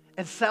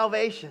and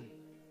salvation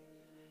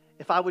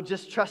if I would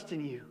just trust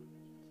in you.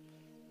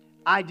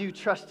 I do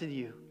trust in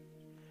you.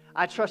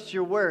 I trust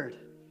your word.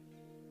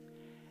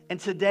 And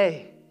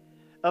today,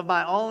 of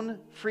my own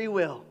free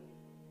will,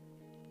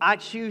 I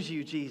choose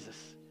you, Jesus,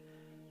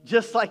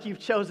 just like you've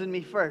chosen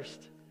me first.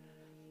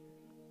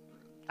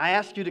 I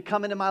ask you to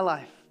come into my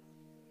life,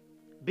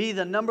 be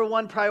the number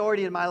 1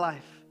 priority in my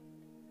life.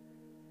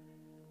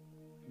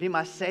 Be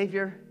my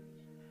Savior,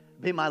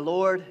 be my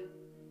Lord,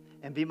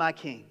 and be my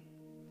King.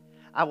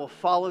 I will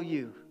follow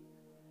you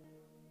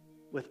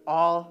with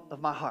all of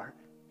my heart,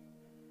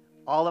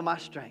 all of my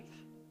strength,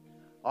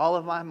 all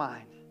of my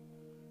mind,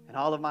 and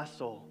all of my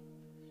soul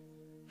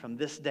from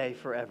this day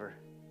forever.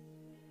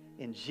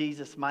 In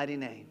Jesus' mighty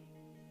name,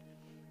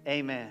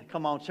 amen.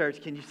 Come on,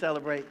 church, can you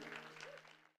celebrate?